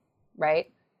opinions, right?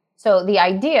 So the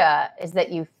idea is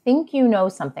that you think you know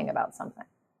something about something.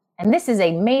 And this is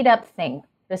a made up thing.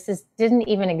 Didn't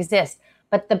even exist.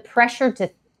 But the pressure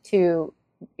to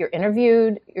you're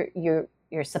interviewed,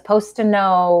 you're supposed to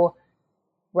know,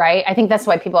 right? I think that's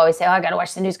why people always say, oh, I got to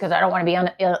watch the news because I don't want to be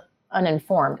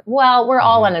uninformed. Well, we're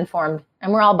all uninformed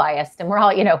and we're all biased and we're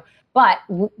all, but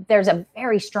there's a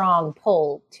very strong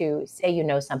pull to say you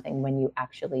know something when you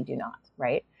actually do not,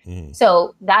 right? Mm.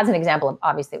 So that's an example of,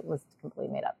 obviously it was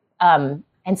completely made up.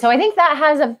 And so I think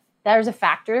there's a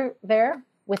factor there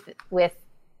with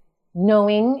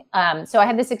knowing. So I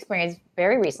had this experience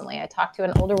very recently. I talked to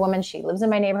an older woman. She lives in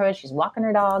my neighborhood. She's walking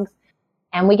her dogs.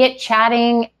 And we get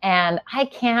chatting, and I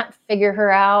can't figure her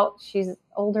out. She's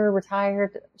older,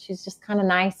 retired. She's just kind of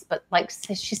nice, but like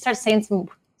she starts saying some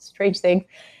strange things.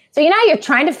 So, you're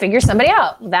trying to figure somebody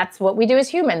out. That's what we do as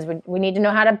humans. We need to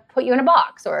know how to put you in a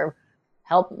box or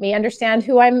help me understand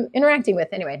who I'm interacting with.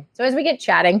 Anyway, so as we get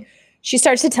chatting, she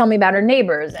starts to tell me about her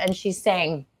neighbors. And she's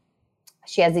saying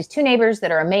she has these 2 neighbors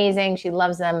that are amazing. She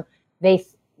loves them.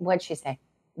 What'd she say?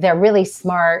 They're really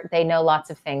smart. They know lots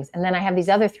of things. And then I have these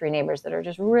other 3 neighbors that are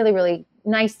just really, really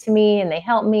nice to me. And they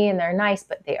help me and they're nice,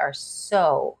 but they are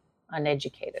so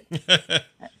uneducated.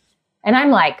 And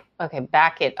I'm like, okay,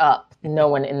 back it up. No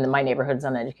one in my neighborhood is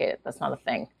uneducated. That's not a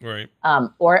thing. Right.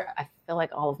 Or I feel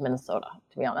like all of Minnesota,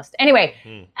 to be honest. Anyway,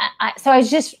 so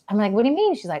I'm like, what do you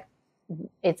mean? She's like,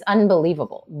 it's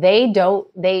unbelievable. They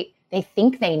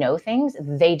think they know things.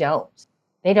 They don't.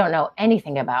 They don't know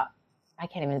anything about, I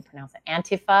can't even pronounce it.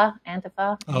 Antifa.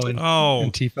 Antifa.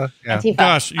 Yeah. Antifa.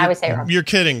 Gosh, I would say wrong. You're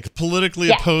kidding. Politically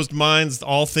opposed minds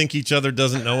all think each other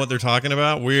doesn't know what they're talking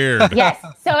about. Weird. Yes.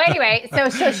 So anyway, so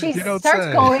she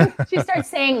starts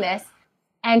saying this,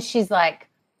 and she's like,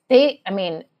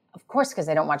 of course, because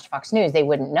they don't watch Fox News, they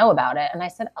wouldn't know about it. And I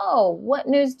said, oh, what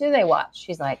news do they watch?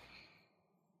 She's like,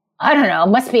 I don't know,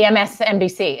 must be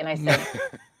MSNBC. And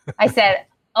I said,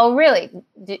 oh, really?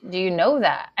 Do you know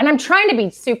that? And I'm trying to be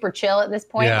super chill at this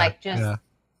point. I'm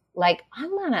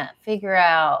going to figure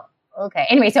out. Okay.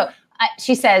 Anyway, so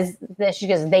she says this. She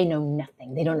goes, they know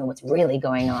nothing. They don't know what's really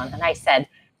going on. And I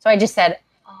just said,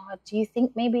 oh, do you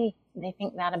think maybe they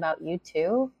think that about you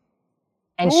too?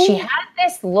 And she had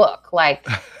this look like,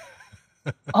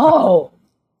 oh,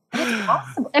 that's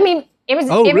possible. I mean, it was.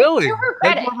 Oh, really? To her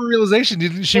credit. Like,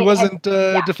 realization. She wasn't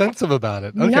defensive about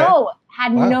it. Okay. No,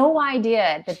 had no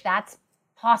idea that that's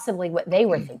possibly what they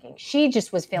were thinking. She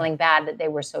just was feeling bad that they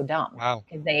were so dumb. Wow.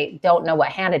 Because they don't know what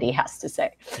Hannity has to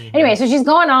say. Anyway, so she's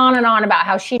going on and on about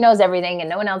how she knows everything and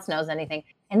no one else knows anything.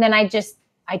 And then I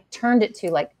turned it to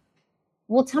like,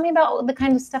 well, tell me about the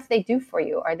kind of stuff they do for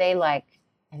you. Are they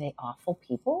awful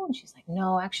people? And she's like,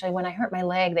 no, actually, when I hurt my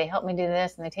leg, they help me do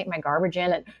this and they take my garbage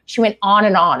in. And she went on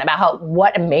and on about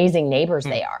what amazing neighbors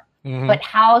they are, but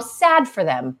how sad for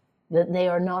them that they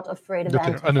are not afraid of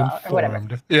Antifa or whatever.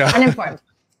 Yeah. Uninformed.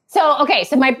 So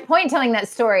my point in telling that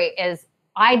story is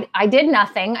I did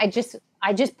nothing. I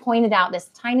just pointed out this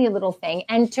tiny little thing.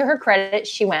 And to her credit,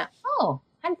 she went, oh,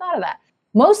 I hadn't thought of that.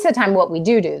 Most of the time what we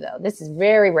do though, this is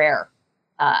very rare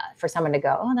for someone to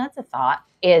go, oh, that's a thought,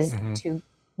 is to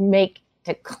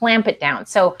clamp it down.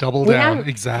 So double down.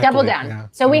 Yeah.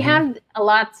 So we have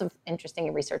lots of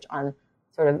interesting research on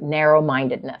sort of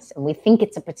narrow-mindedness, and we think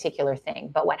it's a particular thing.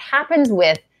 But what happens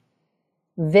with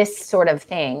this sort of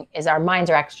thing is our minds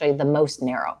are actually the most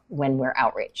narrow when we're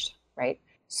outraged, right?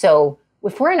 So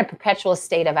if we're in a perpetual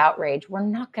state of outrage, we're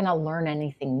not going to learn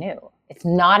anything new. It's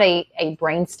not a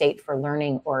brain state for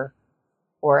learning or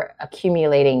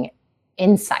accumulating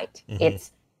insight.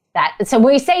 It's that. So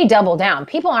when we say double down,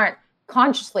 people aren't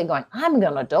consciously going, I'm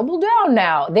going to double down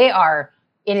now.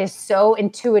 It is so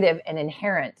intuitive and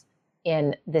inherent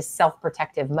in this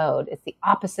self-protective mode. It's the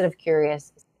opposite of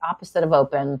curious. It's the opposite of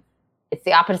open. It's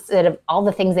the opposite of all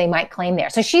the things they might claim there.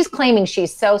 So she's claiming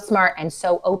she's so smart and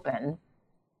so open,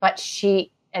 but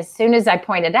as soon as I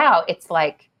pointed out, it's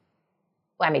like,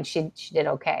 well, I mean, she did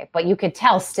okay, but you could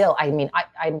tell still, I mean,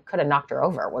 I could have knocked her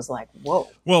over. It was like, whoa.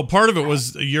 Well, part of it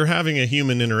was you're having a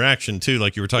human interaction too,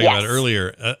 like you were talking about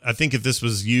earlier. I think if this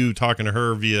was you talking to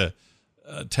her via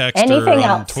text or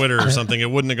on Twitter or something,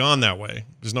 it wouldn't have gone that way.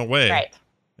 There's no way. Right.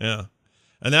 Yeah.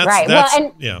 And that's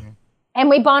And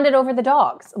we bonded over the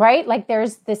dogs, right? Like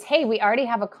there's this, hey, we already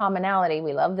have a commonality.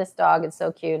 We love this dog. It's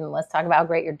so cute. And let's talk about how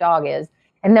great your dog is.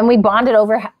 And then we bonded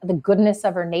over the goodness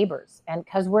of her neighbors, and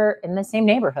because we're in the same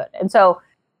neighborhood. And so,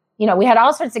 we had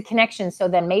all sorts of connections. So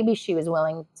then maybe she was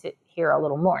willing to hear a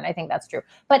little more. And I think that's true.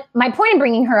 But my point in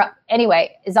bringing her up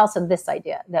anyway is also this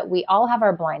idea that we all have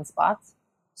our blind spots.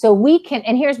 So we can,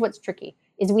 and here's what's tricky,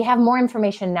 is we have more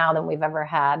information now than we've ever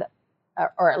had,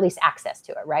 or at least access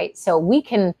to it, right? So we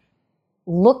can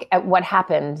look at what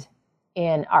happened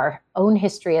in our own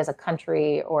history as a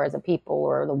country or as a people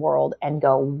or the world and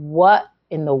go, what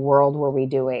in the world were we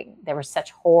doing? There were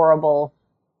such horrible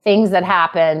things that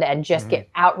happened, and just get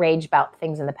outraged about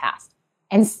things in the past.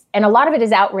 And a lot of it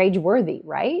is outrage worthy,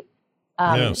 right?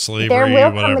 Slavery, there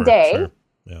will come a day, sure.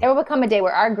 Yeah. There will come a day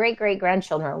where our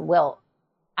great-great-grandchildren will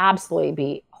absolutely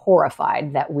be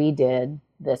horrified that we did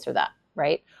this or that,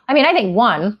 right? I mean, I think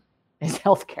one is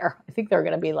healthcare. I think they're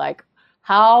going to be like,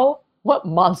 what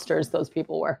monsters those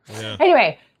people were. Yeah.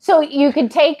 Anyway, so you could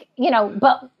take,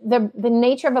 but the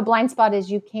nature of a blind spot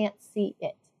is you can't see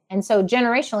it. And so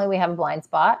generationally we have a blind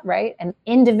spot, right? And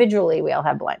individually we all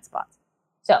have blind spots.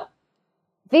 So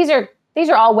these are these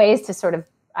are all ways to sort of,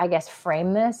 I guess,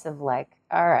 frame this of like,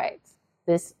 all right,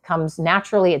 this comes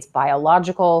naturally, it's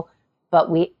biological, but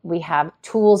we have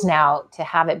tools now to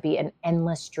have it be an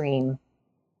endless stream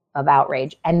of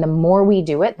outrage. And the more we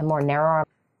do it, the more narrow our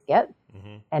minds get,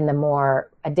 and the more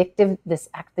addictive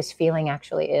this feeling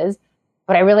actually is.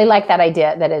 But I really like that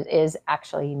idea that it is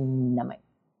actually numbing.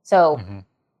 So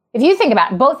if you think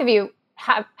about it, both of you,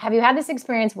 have you had this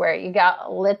experience where you got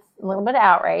a little bit of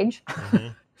outrage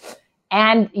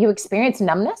and you experience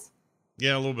numbness?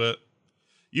 Yeah, a little bit.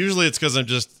 Usually it's because I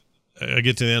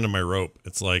get to the end of my rope.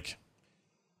 It's like,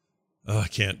 oh, I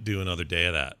can't do another day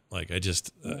of that. Like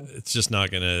it's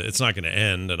not gonna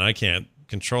end, and I can't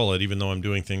control it, even though I'm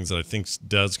doing things that I think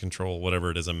does control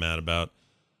whatever it is I'm mad about.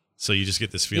 So you just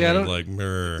get this feeling of like,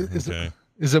 okay.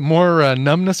 Is it more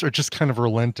numbness or just kind of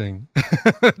relenting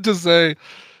to say,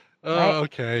 oh, Right.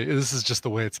 okay, this is just the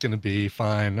way it's going to be.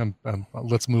 Fine.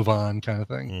 Let's move on kind of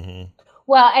thing.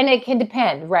 Well, and it can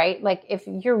depend, right? Like if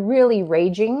you're really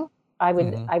raging, I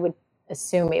would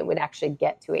assume it would actually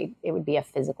get to it would be a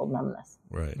physical numbness.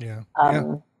 Right. Yeah.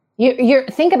 You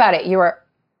think about it. You're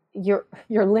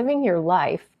living your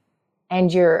life,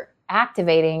 and you're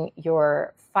activating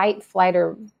your fight, flight,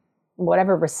 or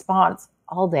whatever response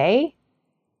all day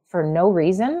for no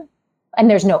reason, and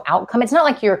there's no outcome. It's not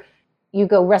like you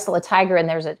go wrestle a tiger and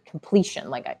there's a completion,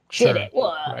 like I did it.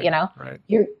 Whoa, right, you know, right.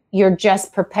 You're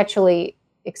just perpetually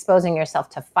exposing yourself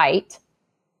to fight,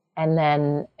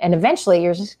 and eventually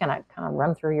you're just gonna kind of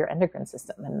run through your endocrine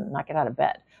system and not get out of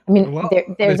bed. I mean,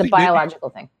 there's a biological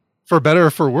thing. For better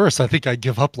or for worse, I think I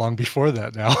give up long before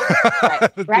that now. I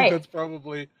think that's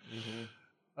probably.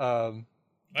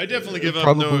 I definitely give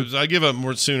up. I give up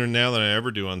more sooner now than I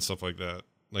ever do on stuff like that.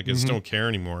 Like I just don't care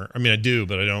anymore. I mean, I do,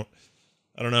 but I don't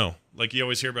know. Like you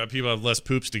always hear about people have less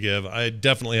poops to give. I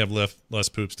definitely have less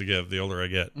poops to give the older I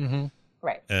get.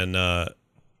 Right. And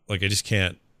like I just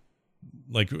can't.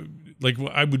 Like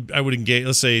I would engage.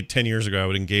 Let's say 10 years ago, I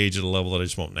would engage at a level that I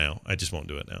just won't now. I just won't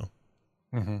do it now.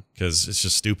 Because it's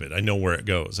just stupid. I know where it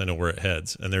goes. I know where it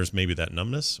heads. And there's maybe that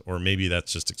numbness, or maybe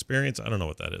that's just experience. I don't know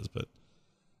what that is, but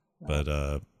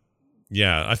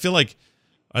yeah, I feel like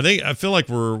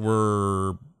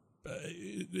we're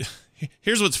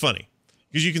here's what's funny,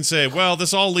 because you can say, well,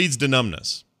 this all leads to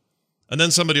numbness, and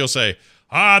then somebody will say,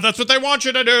 that's what they want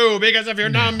you to do, because if you're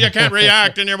numb, you can't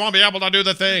react and you won't be able to do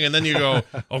the thing. And then you go,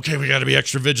 okay, we got to be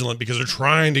extra vigilant because they're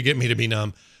trying to get me to be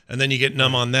numb. And then you get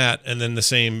numb on that, and then the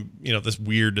same, this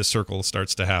weird circle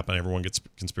starts to happen. Everyone gets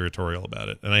conspiratorial about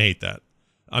it, and I hate that.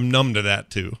 I'm numb to that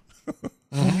too.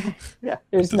 Yeah,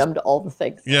 you're just numb to all the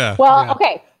things. Yeah. Well,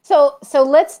 okay, so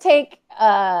let's take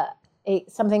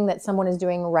something that someone is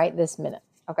doing right this minute.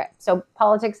 Okay, so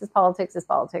politics is politics,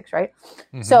 right?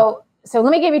 So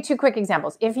let me give you two quick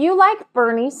examples. If you like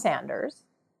Bernie Sanders,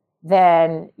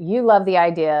 then you love the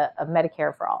idea of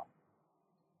Medicare for all.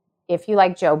 If you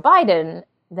like Joe Biden,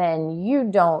 then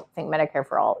you don't think Medicare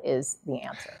for all is the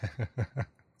answer.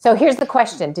 So here's the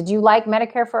question. Did you like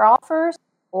Medicare for all first,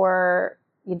 or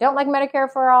you don't like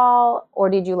Medicare for all, or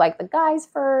did you like the guys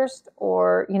first?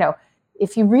 Or,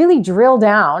 if you really drill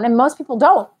down, and most people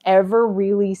don't ever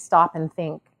really stop and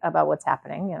think about what's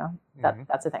happening,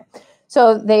 that's the thing.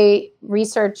 So they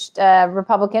researched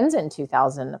Republicans in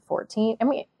 2014. I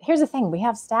mean, here's the thing. We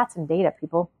have stats and data,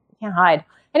 people. You can't hide.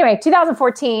 Anyway,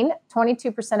 2014,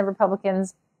 22% of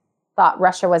Republicans thought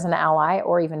Russia was an ally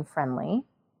or even friendly.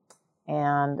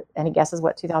 And any guesses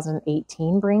what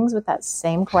 2018 brings with that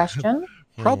same question?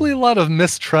 Probably a lot of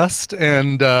mistrust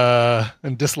and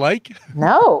dislike.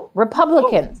 No,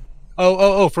 Republicans.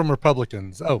 Oh, from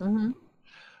Republicans. Oh,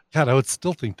 God, I would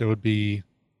still think there would be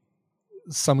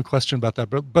some question about that,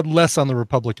 but less on the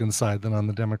Republican side than on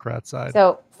the Democrat side.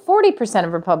 So 40%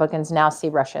 of Republicans now see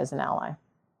Russia as an ally.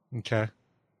 Okay.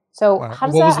 So wow. How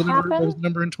does what that happen? What was the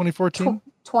number in 2014?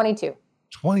 22.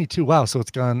 22. Wow. So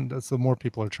it's gone. So more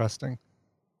people are trusting.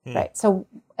 Right. So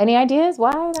any ideas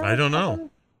why? I don't know.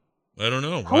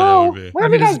 Hello? Why that would be. Where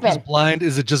have you guys been?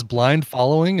 Is it just blind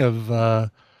following of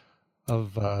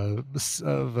Commander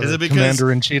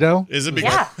in Cheeto? Is it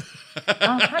because? Yeah.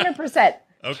 100%.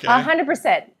 Okay.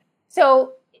 100%.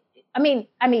 So, I mean,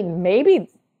 maybe,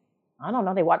 I don't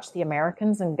know, they watched The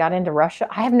Americans and got into Russia.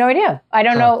 I have no idea. I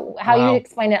don't know how you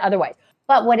explain it otherwise.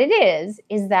 But what it is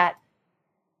that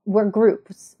we're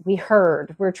groups, we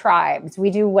herd, we're tribes,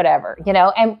 we do whatever,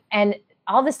 and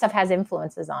all this stuff has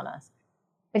influences on us.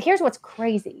 But here's what's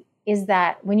crazy is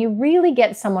that when you really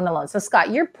get someone alone. So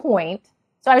Scott, your point,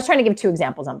 so I was trying to give two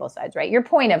examples on both sides, right? Your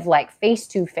point of like face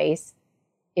to face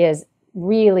is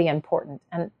really important.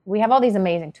 And we have all these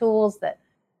amazing tools that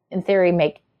in theory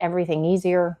make everything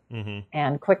easier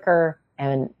and quicker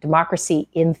And democracy,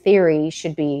 in theory,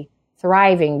 should be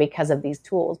thriving because of these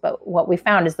tools. But what we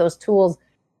found is those tools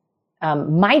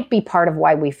might be part of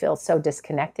why we feel so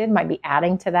disconnected, might be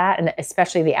adding to that, and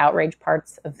especially the outrage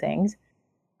parts of things.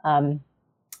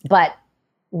 But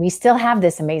we still have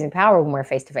this amazing power when we're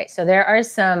face to face. So there are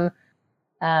some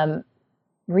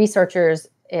researchers,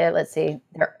 let's see,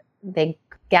 they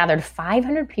gathered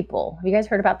 500 people. Have you guys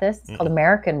heard about this? It's called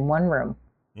American One Room.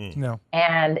 No.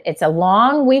 And it's a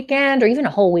long weekend or even a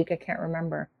whole week. I can't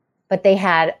remember. But they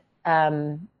had,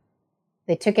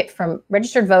 they took it from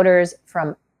registered voters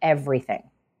from everything.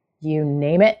 You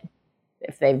name it.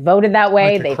 If they voted that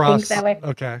way, Like they across, think that way.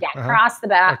 Okay. Yeah, across the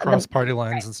back. Across party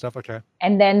lines and stuff. Okay.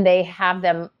 And then they have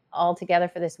them all together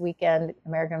for this weekend,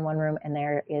 American One Room, and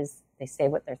they say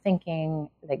what they're thinking.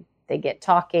 They get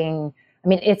talking. I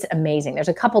mean, it's amazing. There's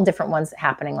a couple different ones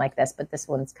happening like this, but this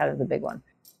one's kind of the big one.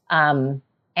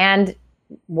 And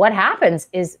what happens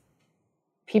is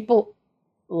people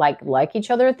like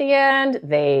each other at the end.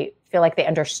 They feel like they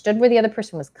understood where the other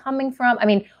person was coming from. I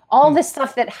mean, all this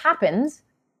stuff that happens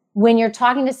when you're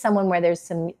talking to someone where there's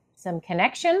some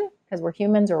connection, because we're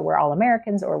humans or we're all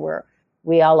Americans or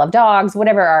we all love dogs,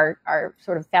 whatever our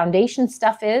sort of foundation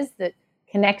stuff is that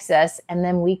connects us. And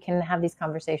then we can have these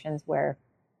conversations where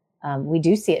we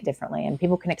do see it differently and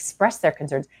people can express their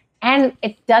concerns. And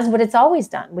it does what it's always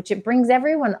done, which it brings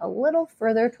everyone a little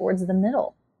further towards the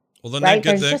middle. Well, then right?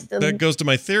 that goes to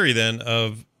my theory then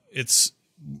of it's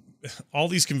all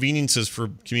these conveniences for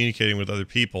communicating with other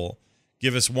people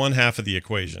give us one half of the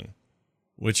equation,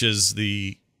 which is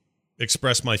the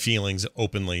express my feelings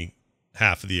openly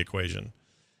half of the equation.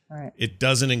 All right. It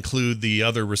doesn't include the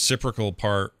other reciprocal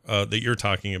part that you're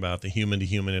talking about, the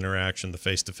human-to-human interaction, the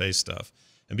face-to-face stuff.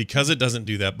 And because it doesn't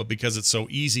do that, but because it's so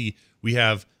easy, we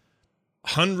have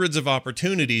hundreds of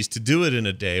opportunities to do it in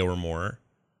a day or more,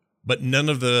 but none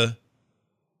of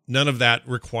that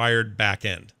required back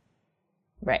end.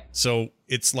 Right. So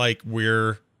it's like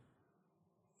it's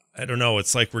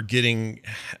like we're getting,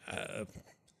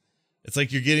 it's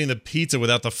like you're getting the pizza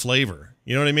without the flavor.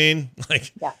 You know what I mean?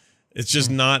 Like, yeah. It's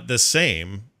just not the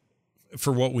same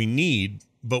for what we need,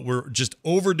 but we're just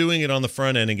overdoing it on the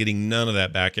front end and getting none of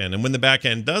that back end. And when the back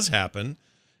end does happen,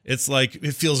 it's like,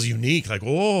 it feels unique. Like,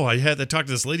 oh, I had to talk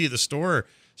to this lady at the store.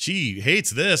 She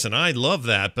hates this and I love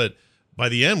that. But by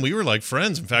the end, we were like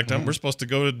friends. In fact, we're supposed to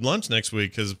go to lunch next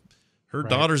week because her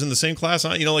daughter's in the same class.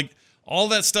 Like all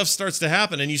that stuff starts to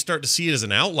happen and you start to see it as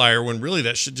an outlier when really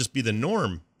that should just be the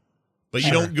norm. But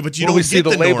you don't, we see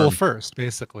the label norm first,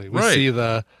 basically. We right.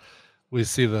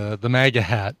 see the MAGA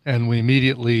hat and we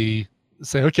immediately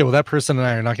say, okay, well, that person and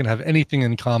I are not going to have anything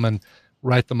in common,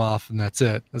 write them off, and that's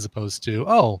it, as opposed to,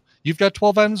 oh, you've got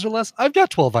 12 items or less? I've got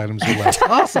 12 items or less.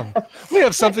 Awesome. We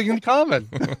have something in common.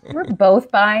 We're both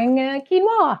buying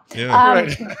quinoa. Yeah.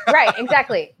 Right,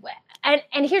 exactly.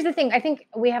 And here's the thing. I think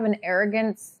we have an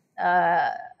arrogance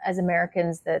as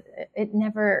Americans that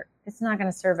it's not going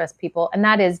to serve us people. And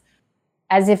that is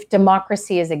as if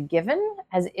democracy is a given,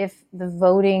 as if the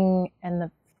voting and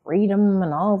the freedom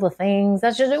and all the things,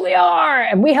 that's just who we are.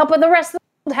 And we help the rest of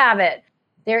the world have it.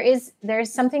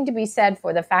 There's something to be said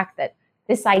for the fact that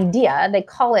this idea, they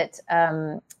call it,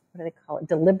 what do they call it?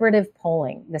 Deliberative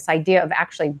polling. This idea of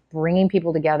actually bringing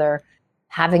people together,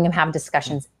 having them have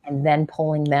discussions and then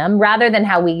polling them, rather than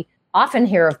how we often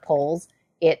hear of polls.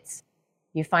 It's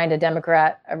you find a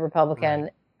Democrat, a Republican,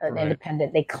 an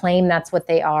independent. They claim that's what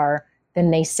they are. Then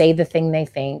they say the thing they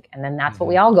think. And then that's what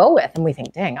we all go with. And we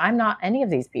think, dang, I'm not any of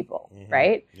these people.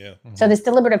 Right? Yeah. So this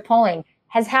deliberative polling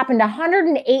has happened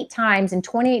 108 times in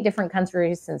 28 different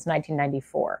countries since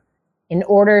 1994 in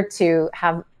order to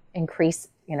have increase,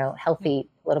 healthy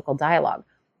political dialogue.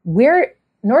 We're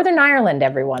Northern Ireland,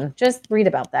 everyone. Just read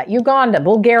about that. Uganda,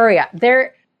 Bulgaria.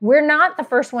 We're not the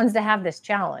first ones to have this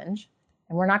challenge,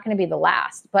 and we're not going to be the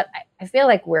last. But I feel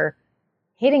like we're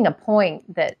hitting a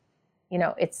point that,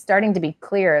 it's starting to be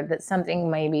clear that something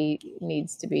maybe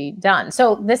needs to be done.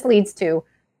 So this leads to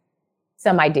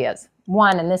some ideas.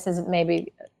 One, and this is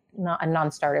maybe not a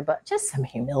non-starter, but just some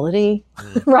humility,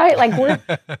 right? Like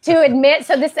to admit.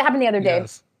 So this happened the other day.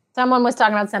 Yes. Someone was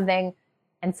talking about something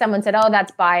and someone said, oh,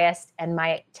 that's biased. And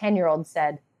my 10-year-old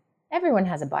said, everyone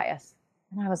has a bias.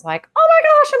 And I was like, oh my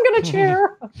gosh, I'm going to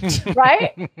cheer,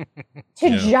 right? To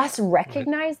just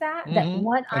recognize that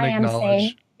what I am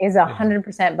saying is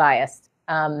 100% biased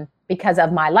because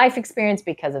of my life experience,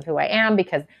 because of who I am,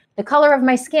 because the color of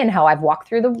my skin, how I've walked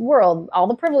through the world, all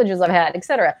the privileges I've had,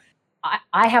 etc.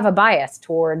 I have a bias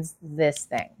towards this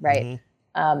thing, right?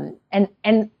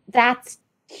 And that's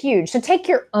huge. So take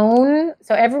your own,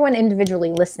 so everyone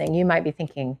individually listening, you might be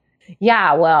thinking,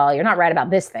 yeah, well, you're not right about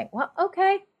this thing. Well,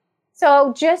 okay.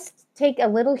 So just take a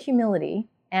little humility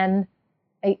and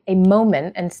a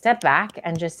moment and step back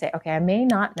and just say, okay, I may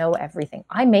not know everything.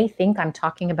 I may think I'm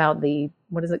talking about the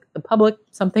Public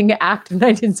Something Act of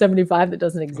 1975 that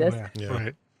doesn't exist. Oh, yeah.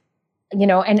 Right.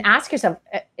 And ask yourself,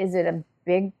 is it a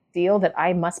big deal that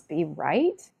I must be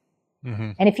right?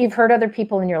 Mm-hmm. And if you've heard other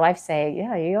people in your life say,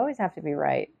 yeah, you always have to be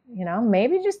right,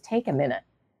 maybe just take a minute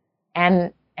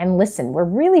and listen. We're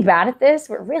really bad at this.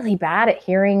 We're really bad at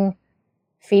hearing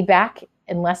feedback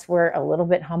unless we're a little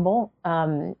bit humble.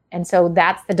 And so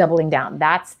that's the doubling down.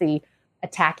 That's the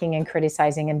attacking and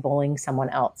criticizing and bullying someone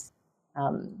else.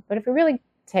 But if we really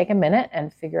take a minute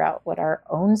and figure out what our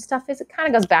own stuff is, it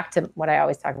kind of goes back to what I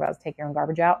always talk about is take your own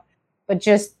garbage out. But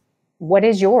just what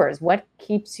is yours? What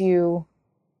keeps you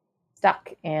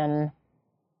stuck in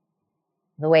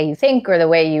the way you think or the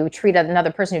way you treat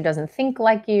another person who doesn't think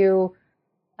like you?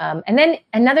 And then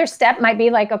another step might be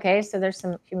like, okay, so there's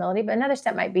some humility, but another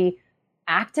step might be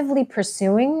actively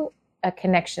pursuing a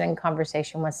connection and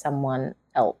conversation with someone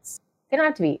else. They don't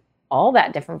have to be all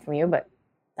that different from you, but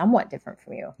somewhat different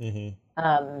from you.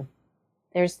 Mm-hmm.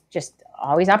 There's just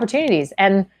always opportunities.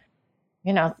 And,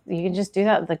 you can just do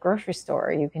that at the grocery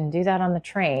store. You can do that on the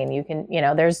train. You can,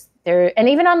 and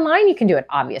even online you can do it,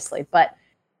 obviously, but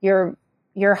you're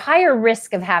higher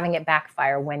risk of having it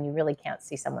backfire when you really can't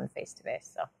see someone face to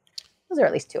face. So those are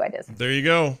at least 2 ideas. There you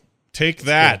go. Take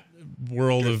that,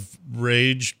 World of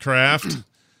Rage Craft.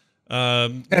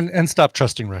 And stop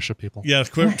trusting Russia, people. Yeah,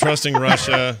 quit trusting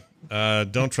Russia.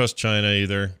 Don't trust China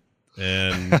either.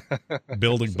 And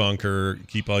build a bunker.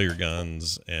 Keep all your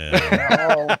guns. And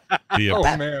be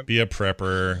a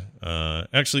prepper.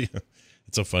 Actually,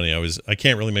 it's so funny. I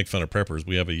can't really make fun of preppers.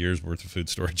 We have a year's worth of food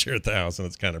storage here at the house, and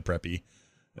it's kind of preppy.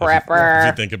 Prepper. If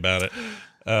you think about it.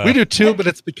 We do too, but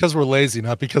it's because we're lazy,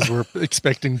 not because we're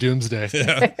expecting doomsday.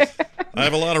 Yeah. I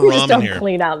have a lot of we ramen just don't here.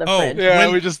 Clean out the fridge. Yeah,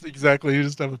 you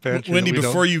just have a pantry. Wendy,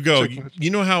 before you go, you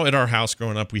know how at our house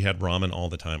growing up we had ramen all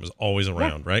the time. It was always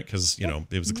around, right? Because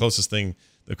it was the closest thing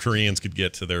the Koreans could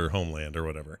get to their homeland or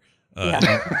whatever.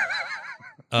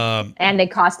 And they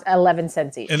cost 11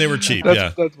 cents each. And they were cheap.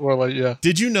 That's more like, yeah.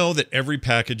 Did you know that every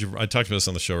package of, I talked about this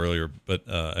on the show earlier, but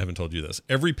I haven't told you this.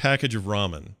 Every package of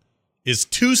ramen is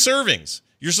 2 servings.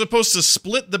 You're supposed to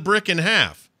split the brick in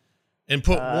half and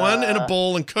put one in a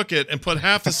bowl and cook it and put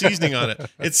half the seasoning on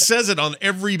it. It says it on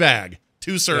every bag.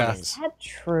 2 servings. Is that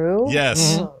true?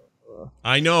 Yes. Mm-hmm.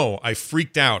 I know. I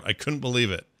freaked out. I couldn't believe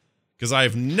it because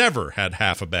I've never had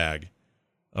half a bag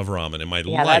of ramen in my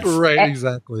life. Right,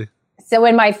 exactly. So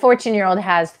when my 14-year-old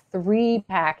has 3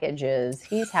 packages,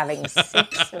 he's having 6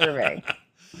 servings.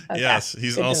 Okay. Yes,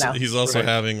 he's also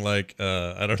having like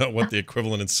I don't know what the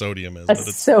equivalent in sodium is. But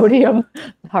it's sodium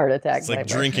heart attack. It's like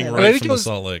drinking right from the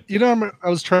Salt Lake. I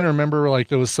was trying to remember like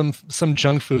there was some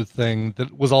junk food thing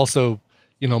that was also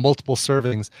multiple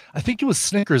servings. I think it was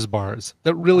Snickers bars.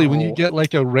 That really, when you get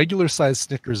like a regular size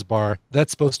Snickers bar,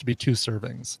 that's supposed to be 2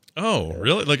 servings. Oh,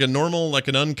 really? Like a normal, like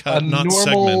an uncut, not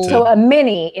segmented. So a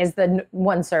mini is the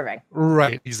 1 serving.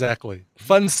 Right, exactly.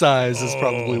 Fun size is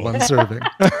probably 1 serving.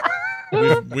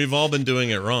 We've all been doing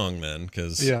it wrong then,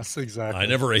 because yes, exactly. I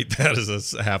never ate that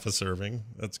as a half a serving.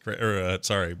 That's crazy. Or 2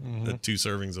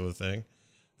 servings of a thing.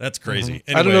 That's crazy. Mm-hmm.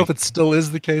 Anyway, I don't know if it still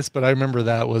is the case, but I remember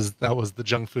that was the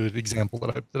junk food example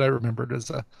that I remembered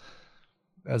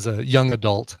as a young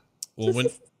adult. Well,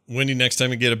 Wendy, next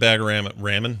time you get a bag of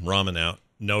ramen out,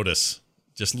 notice.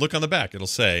 Just look on the back. It'll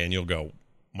say, and you'll go,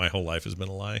 my whole life has been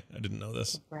a lie. I didn't know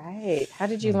this. Right. How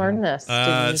did you learn this?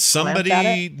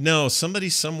 Somebody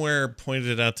somewhere pointed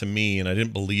it out to me, and I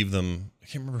didn't believe them. I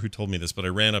can't remember who told me this, but I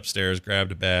ran upstairs,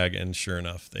 grabbed a bag, and sure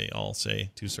enough, they all say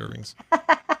 2 servings.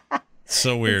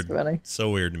 So weird. So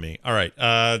weird to me. All right.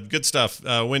 Good stuff.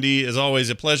 Wendy, as always,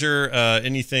 a pleasure.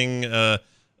 Anything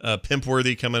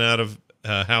pimp-worthy coming out of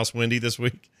House Wendy this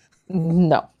week?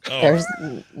 No. There's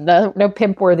no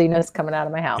pimp-worthiness coming out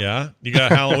of my house. Yeah? You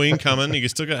got Halloween coming. You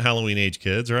still got Halloween-age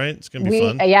kids, right? It's going to be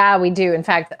fun. Yeah, we do. In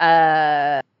fact,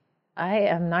 I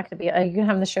am not going to be. Are you going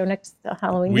to have the show next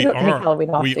Halloween? We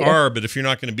are, but if you're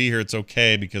not going to be here, it's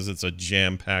okay because it's a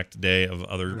jam-packed day of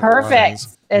other Perfect.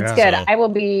 things. It's good. So. I will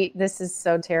be. This is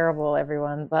so terrible,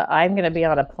 everyone, but I'm going to be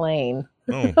on a plane.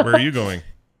 Oh, where are you going?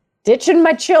 Ditching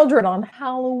my children on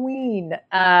Halloween.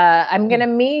 I'm going to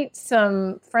meet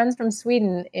some friends from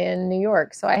Sweden in New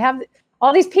York. So I have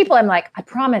all these people. I'm like, I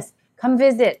promise, come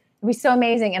visit. It'll be so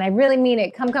amazing. And I really mean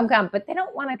it. Come. But they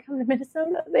don't want to come to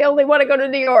Minnesota. They only want to go to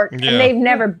New York. Yeah. And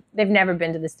they've never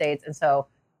been to the States. And so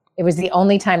it was the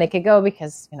only time they could go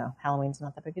because, Halloween's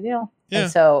not that big a deal. Yeah.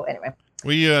 And so anyway.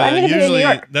 We usually,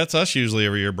 that's us usually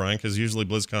every year, Brian, because usually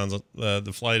BlizzCon's,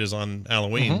 the flight is on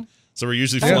Halloween. Mm-hmm. So we're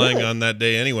usually flying on that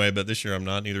day anyway, but this year I'm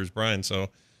not. Neither is Brian. So.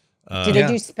 Do they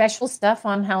do special stuff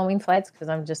on Halloween flights? Because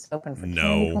I'm just hoping for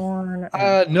candy corn.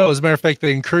 No, as a matter of fact,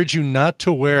 they encourage you not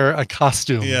to wear a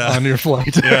costume on your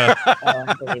flight. Yeah.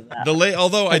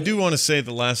 Although I do want to say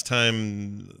the last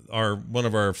time one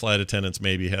of our flight attendants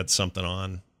maybe had something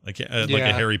on, like a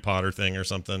Harry Potter thing or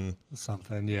something.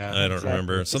 I don't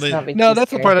remember. So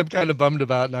that's the part I'm kind of bummed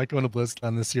about not going to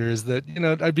BlizzCon this year is that,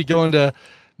 I'd be going to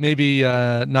maybe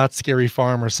Not Scary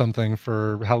Farm or something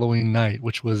for Halloween night,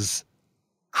 which was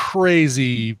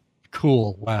crazy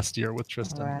cool last year with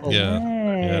Tristan. Right.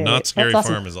 Yeah. Not Scary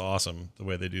Farm is awesome the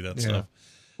way they do that stuff.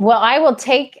 Well, I will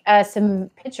take some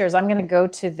pictures. I'm going to go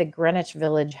to the Greenwich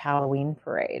Village Halloween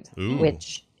Parade,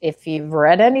 which, if you've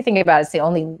read anything about it, it's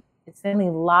the only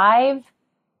live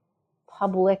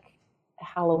public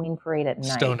Halloween parade at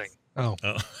night. Stoning. Yeah,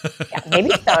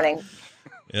 maybe stoning.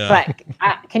 Yeah. But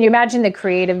can you imagine the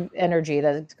creative energy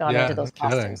that's gone into those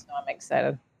costumes? So I'm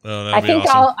excited. Oh, I think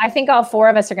awesome. I think all four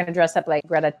of us are going to dress up like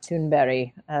Greta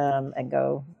Thunberg and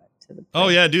go to the. Oh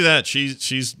yeah, do that.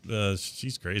 She's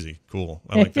crazy. Cool.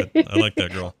 I like that. I like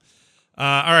that girl.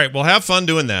 All right. Well, have fun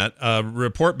doing that.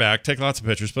 Report back. Take lots of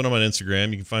pictures. Put them on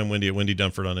Instagram. You can find Wendy at Wendy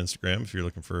Dunford on Instagram if you're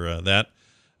looking for that.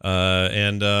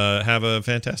 And have a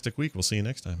fantastic week. We'll see you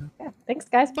next time. Okay. Thanks,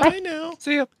 guys. Bye now.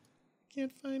 See ya.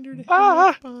 Can't find her to hang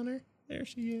up on her. There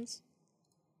she is.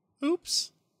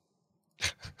 Oops.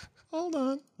 Hold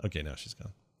on. Okay, now she's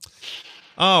gone.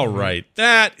 All right.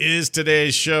 That is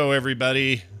today's show,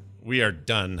 everybody. We are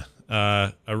done.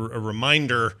 A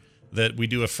reminder that we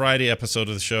do a Friday episode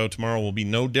of the show. Tomorrow will be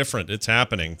no different. It's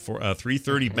happening for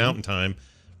 3:30 Mountain Time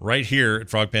right here at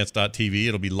frogpants.tv.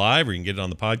 It'll be live, or you can get it on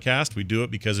the podcast. We do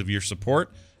it because of your support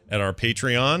at our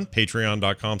Patreon,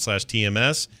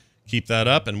 patreon.com/TMS. Keep that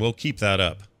up, and we'll keep that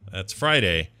up. That's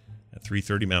Friday at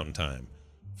 3:30 Mountain Time.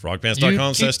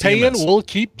 Frogpants.com/TMS. We'll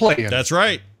keep playing. That's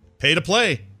right. Pay to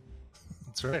play.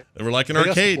 That's right. We're like an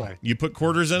arcade. You put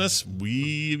quarters in us,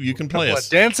 you can play us.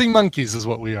 Dancing monkeys is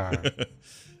what we are.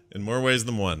 In more ways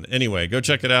than one. Anyway, go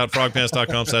check it out.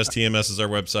 Frogpants.com/TMS is our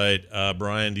website.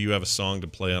 Brian, do you have a song to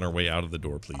play on our way out of the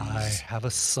door, please? I have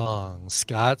a song,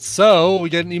 Scott. So we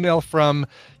get an email from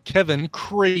Kevin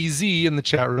Crazy in the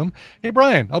chat room. Hey,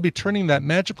 Brian, I'll be turning that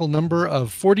magical number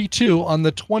of 42 on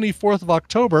the 24th of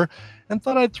October and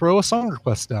thought I'd throw a song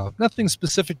request out. Nothing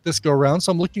specific this go around,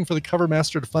 so I'm looking for the cover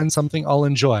master to find something I'll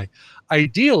enjoy.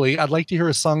 Ideally, I'd like to hear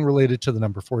a song related to the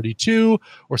number 42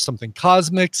 or something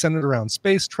cosmic, centered around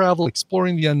space travel,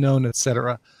 exploring the unknown,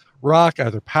 etc. Rock,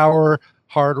 either power,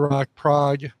 hard rock,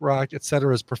 prog rock,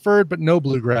 etc. is preferred, but no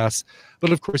bluegrass.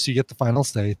 But of course, you get the final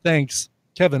say. Thanks,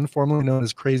 Kevin, formerly known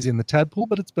as Crazy in the Tadpool,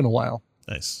 but it's been a while.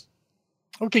 Nice.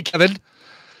 Okay, Kevin.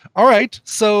 All right,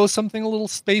 so something a little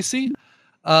spacey.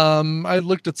 I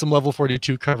looked at some level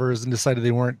 42 covers and decided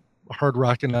they weren't hard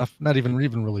rock enough, not even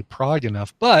really prog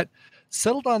enough, but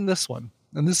settled on this one.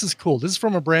 And this is cool. This is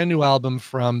from a brand new album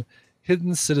from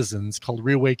Hidden Citizens called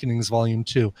Reawakenings Volume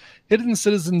 2. Hidden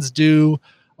Citizens do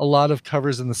a lot of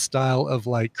covers in the style of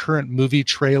like current movie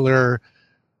trailer,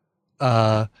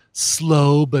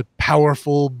 slow but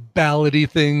powerful ballady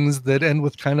things that end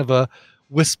with kind of a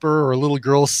whisper or a little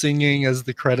girl singing as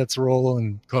the credits roll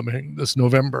and coming this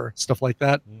November, stuff like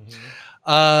that.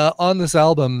 On this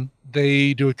album,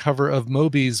 they do a cover of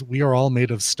Moby's We Are All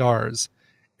Made of Stars.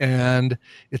 And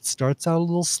it starts out a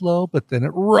little slow, but then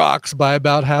it rocks by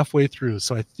about halfway through.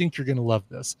 So I think you're going to love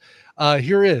this.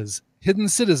 Here is Hidden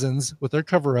Citizens with their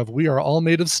cover of We Are All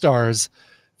Made of Stars,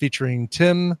 featuring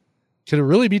Tim. Could it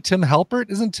really be Tim Halpert?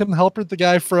 Isn't Tim Halpert the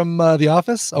guy from The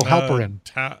Office? Oh, Halperin.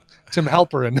 Tim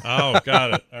Halperin. Oh,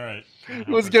 got it. All right.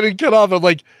 Was getting cut off. I'm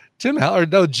like, Jim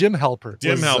Halpert.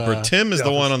 Jim Halpert. Tim is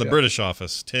the one on the British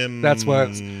Office. Tim. That's why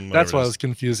I was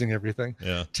confusing everything.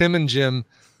 Yeah. Tim and Jim.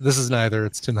 This is neither.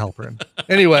 It's Tim Halperin.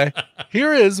 Anyway,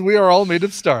 here is We Are All Made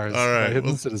of Stars. All right.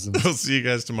 Hidden Citizens. We'll see you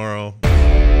guys tomorrow.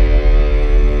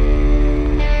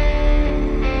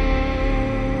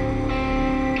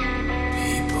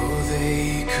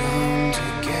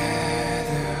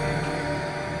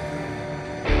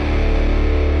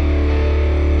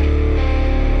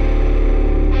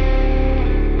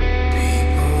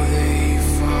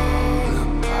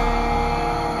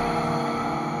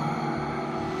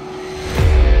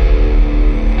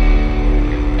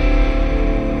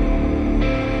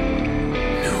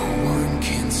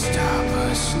 Stop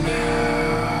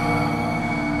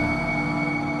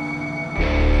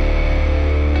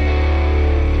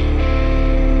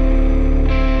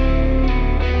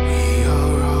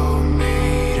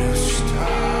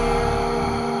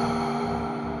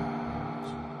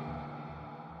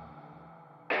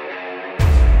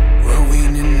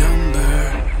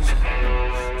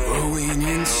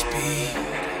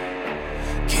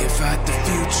fight the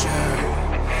future,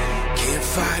 can't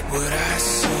fight what I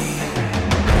see.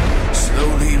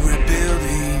 Slowly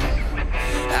rebuilding,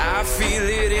 I feel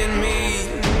it in me.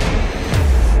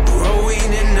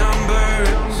 Growing in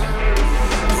numbers,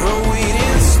 growing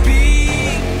in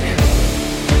speed.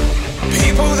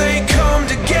 People, they come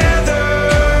together.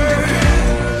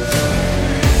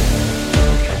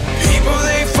 People,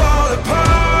 they fall apart.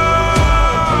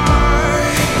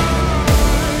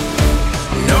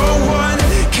 No one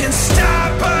can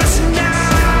stop us now.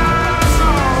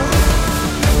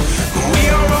 We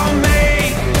are all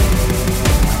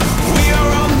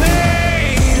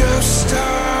made of stars.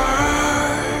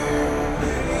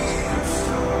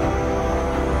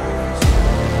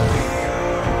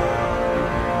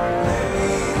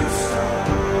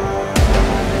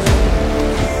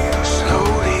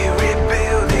 Slowly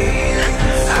rebuilding,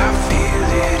 I feel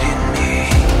it in me.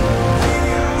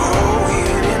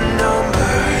 Growing in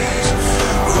numbers,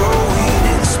 growing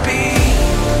in speed.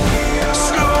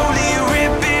 Slowly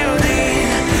rebuilding,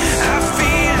 I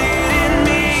feel it in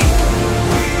me.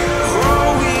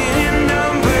 Growing in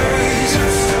numbers,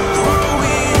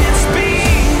 growing in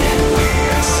speed.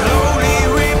 Slowly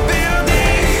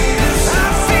rebuilding,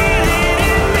 I feel it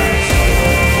in me.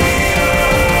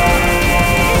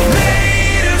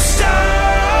 Made of stars.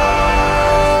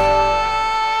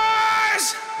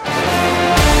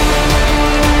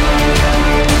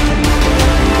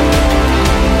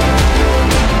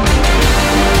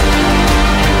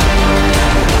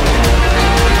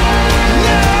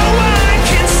 No one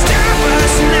can stop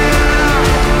us now.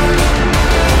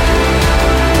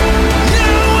 No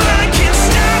one can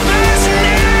stop us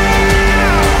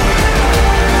now.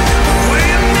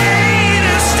 We're made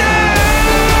of stars.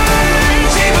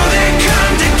 People, they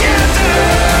come together.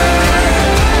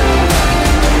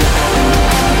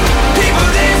 People,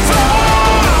 they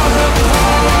fall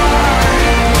apart.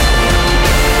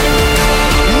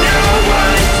 No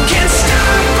one can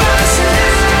stop us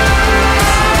now.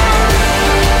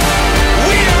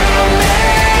 We are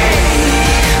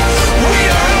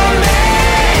all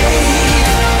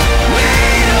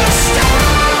made of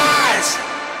stars.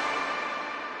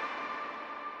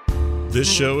 This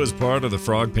show is part of the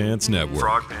Frog Pants Network.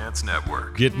 Frog Pants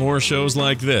Network. Get more shows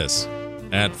like this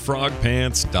at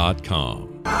frogpants.com.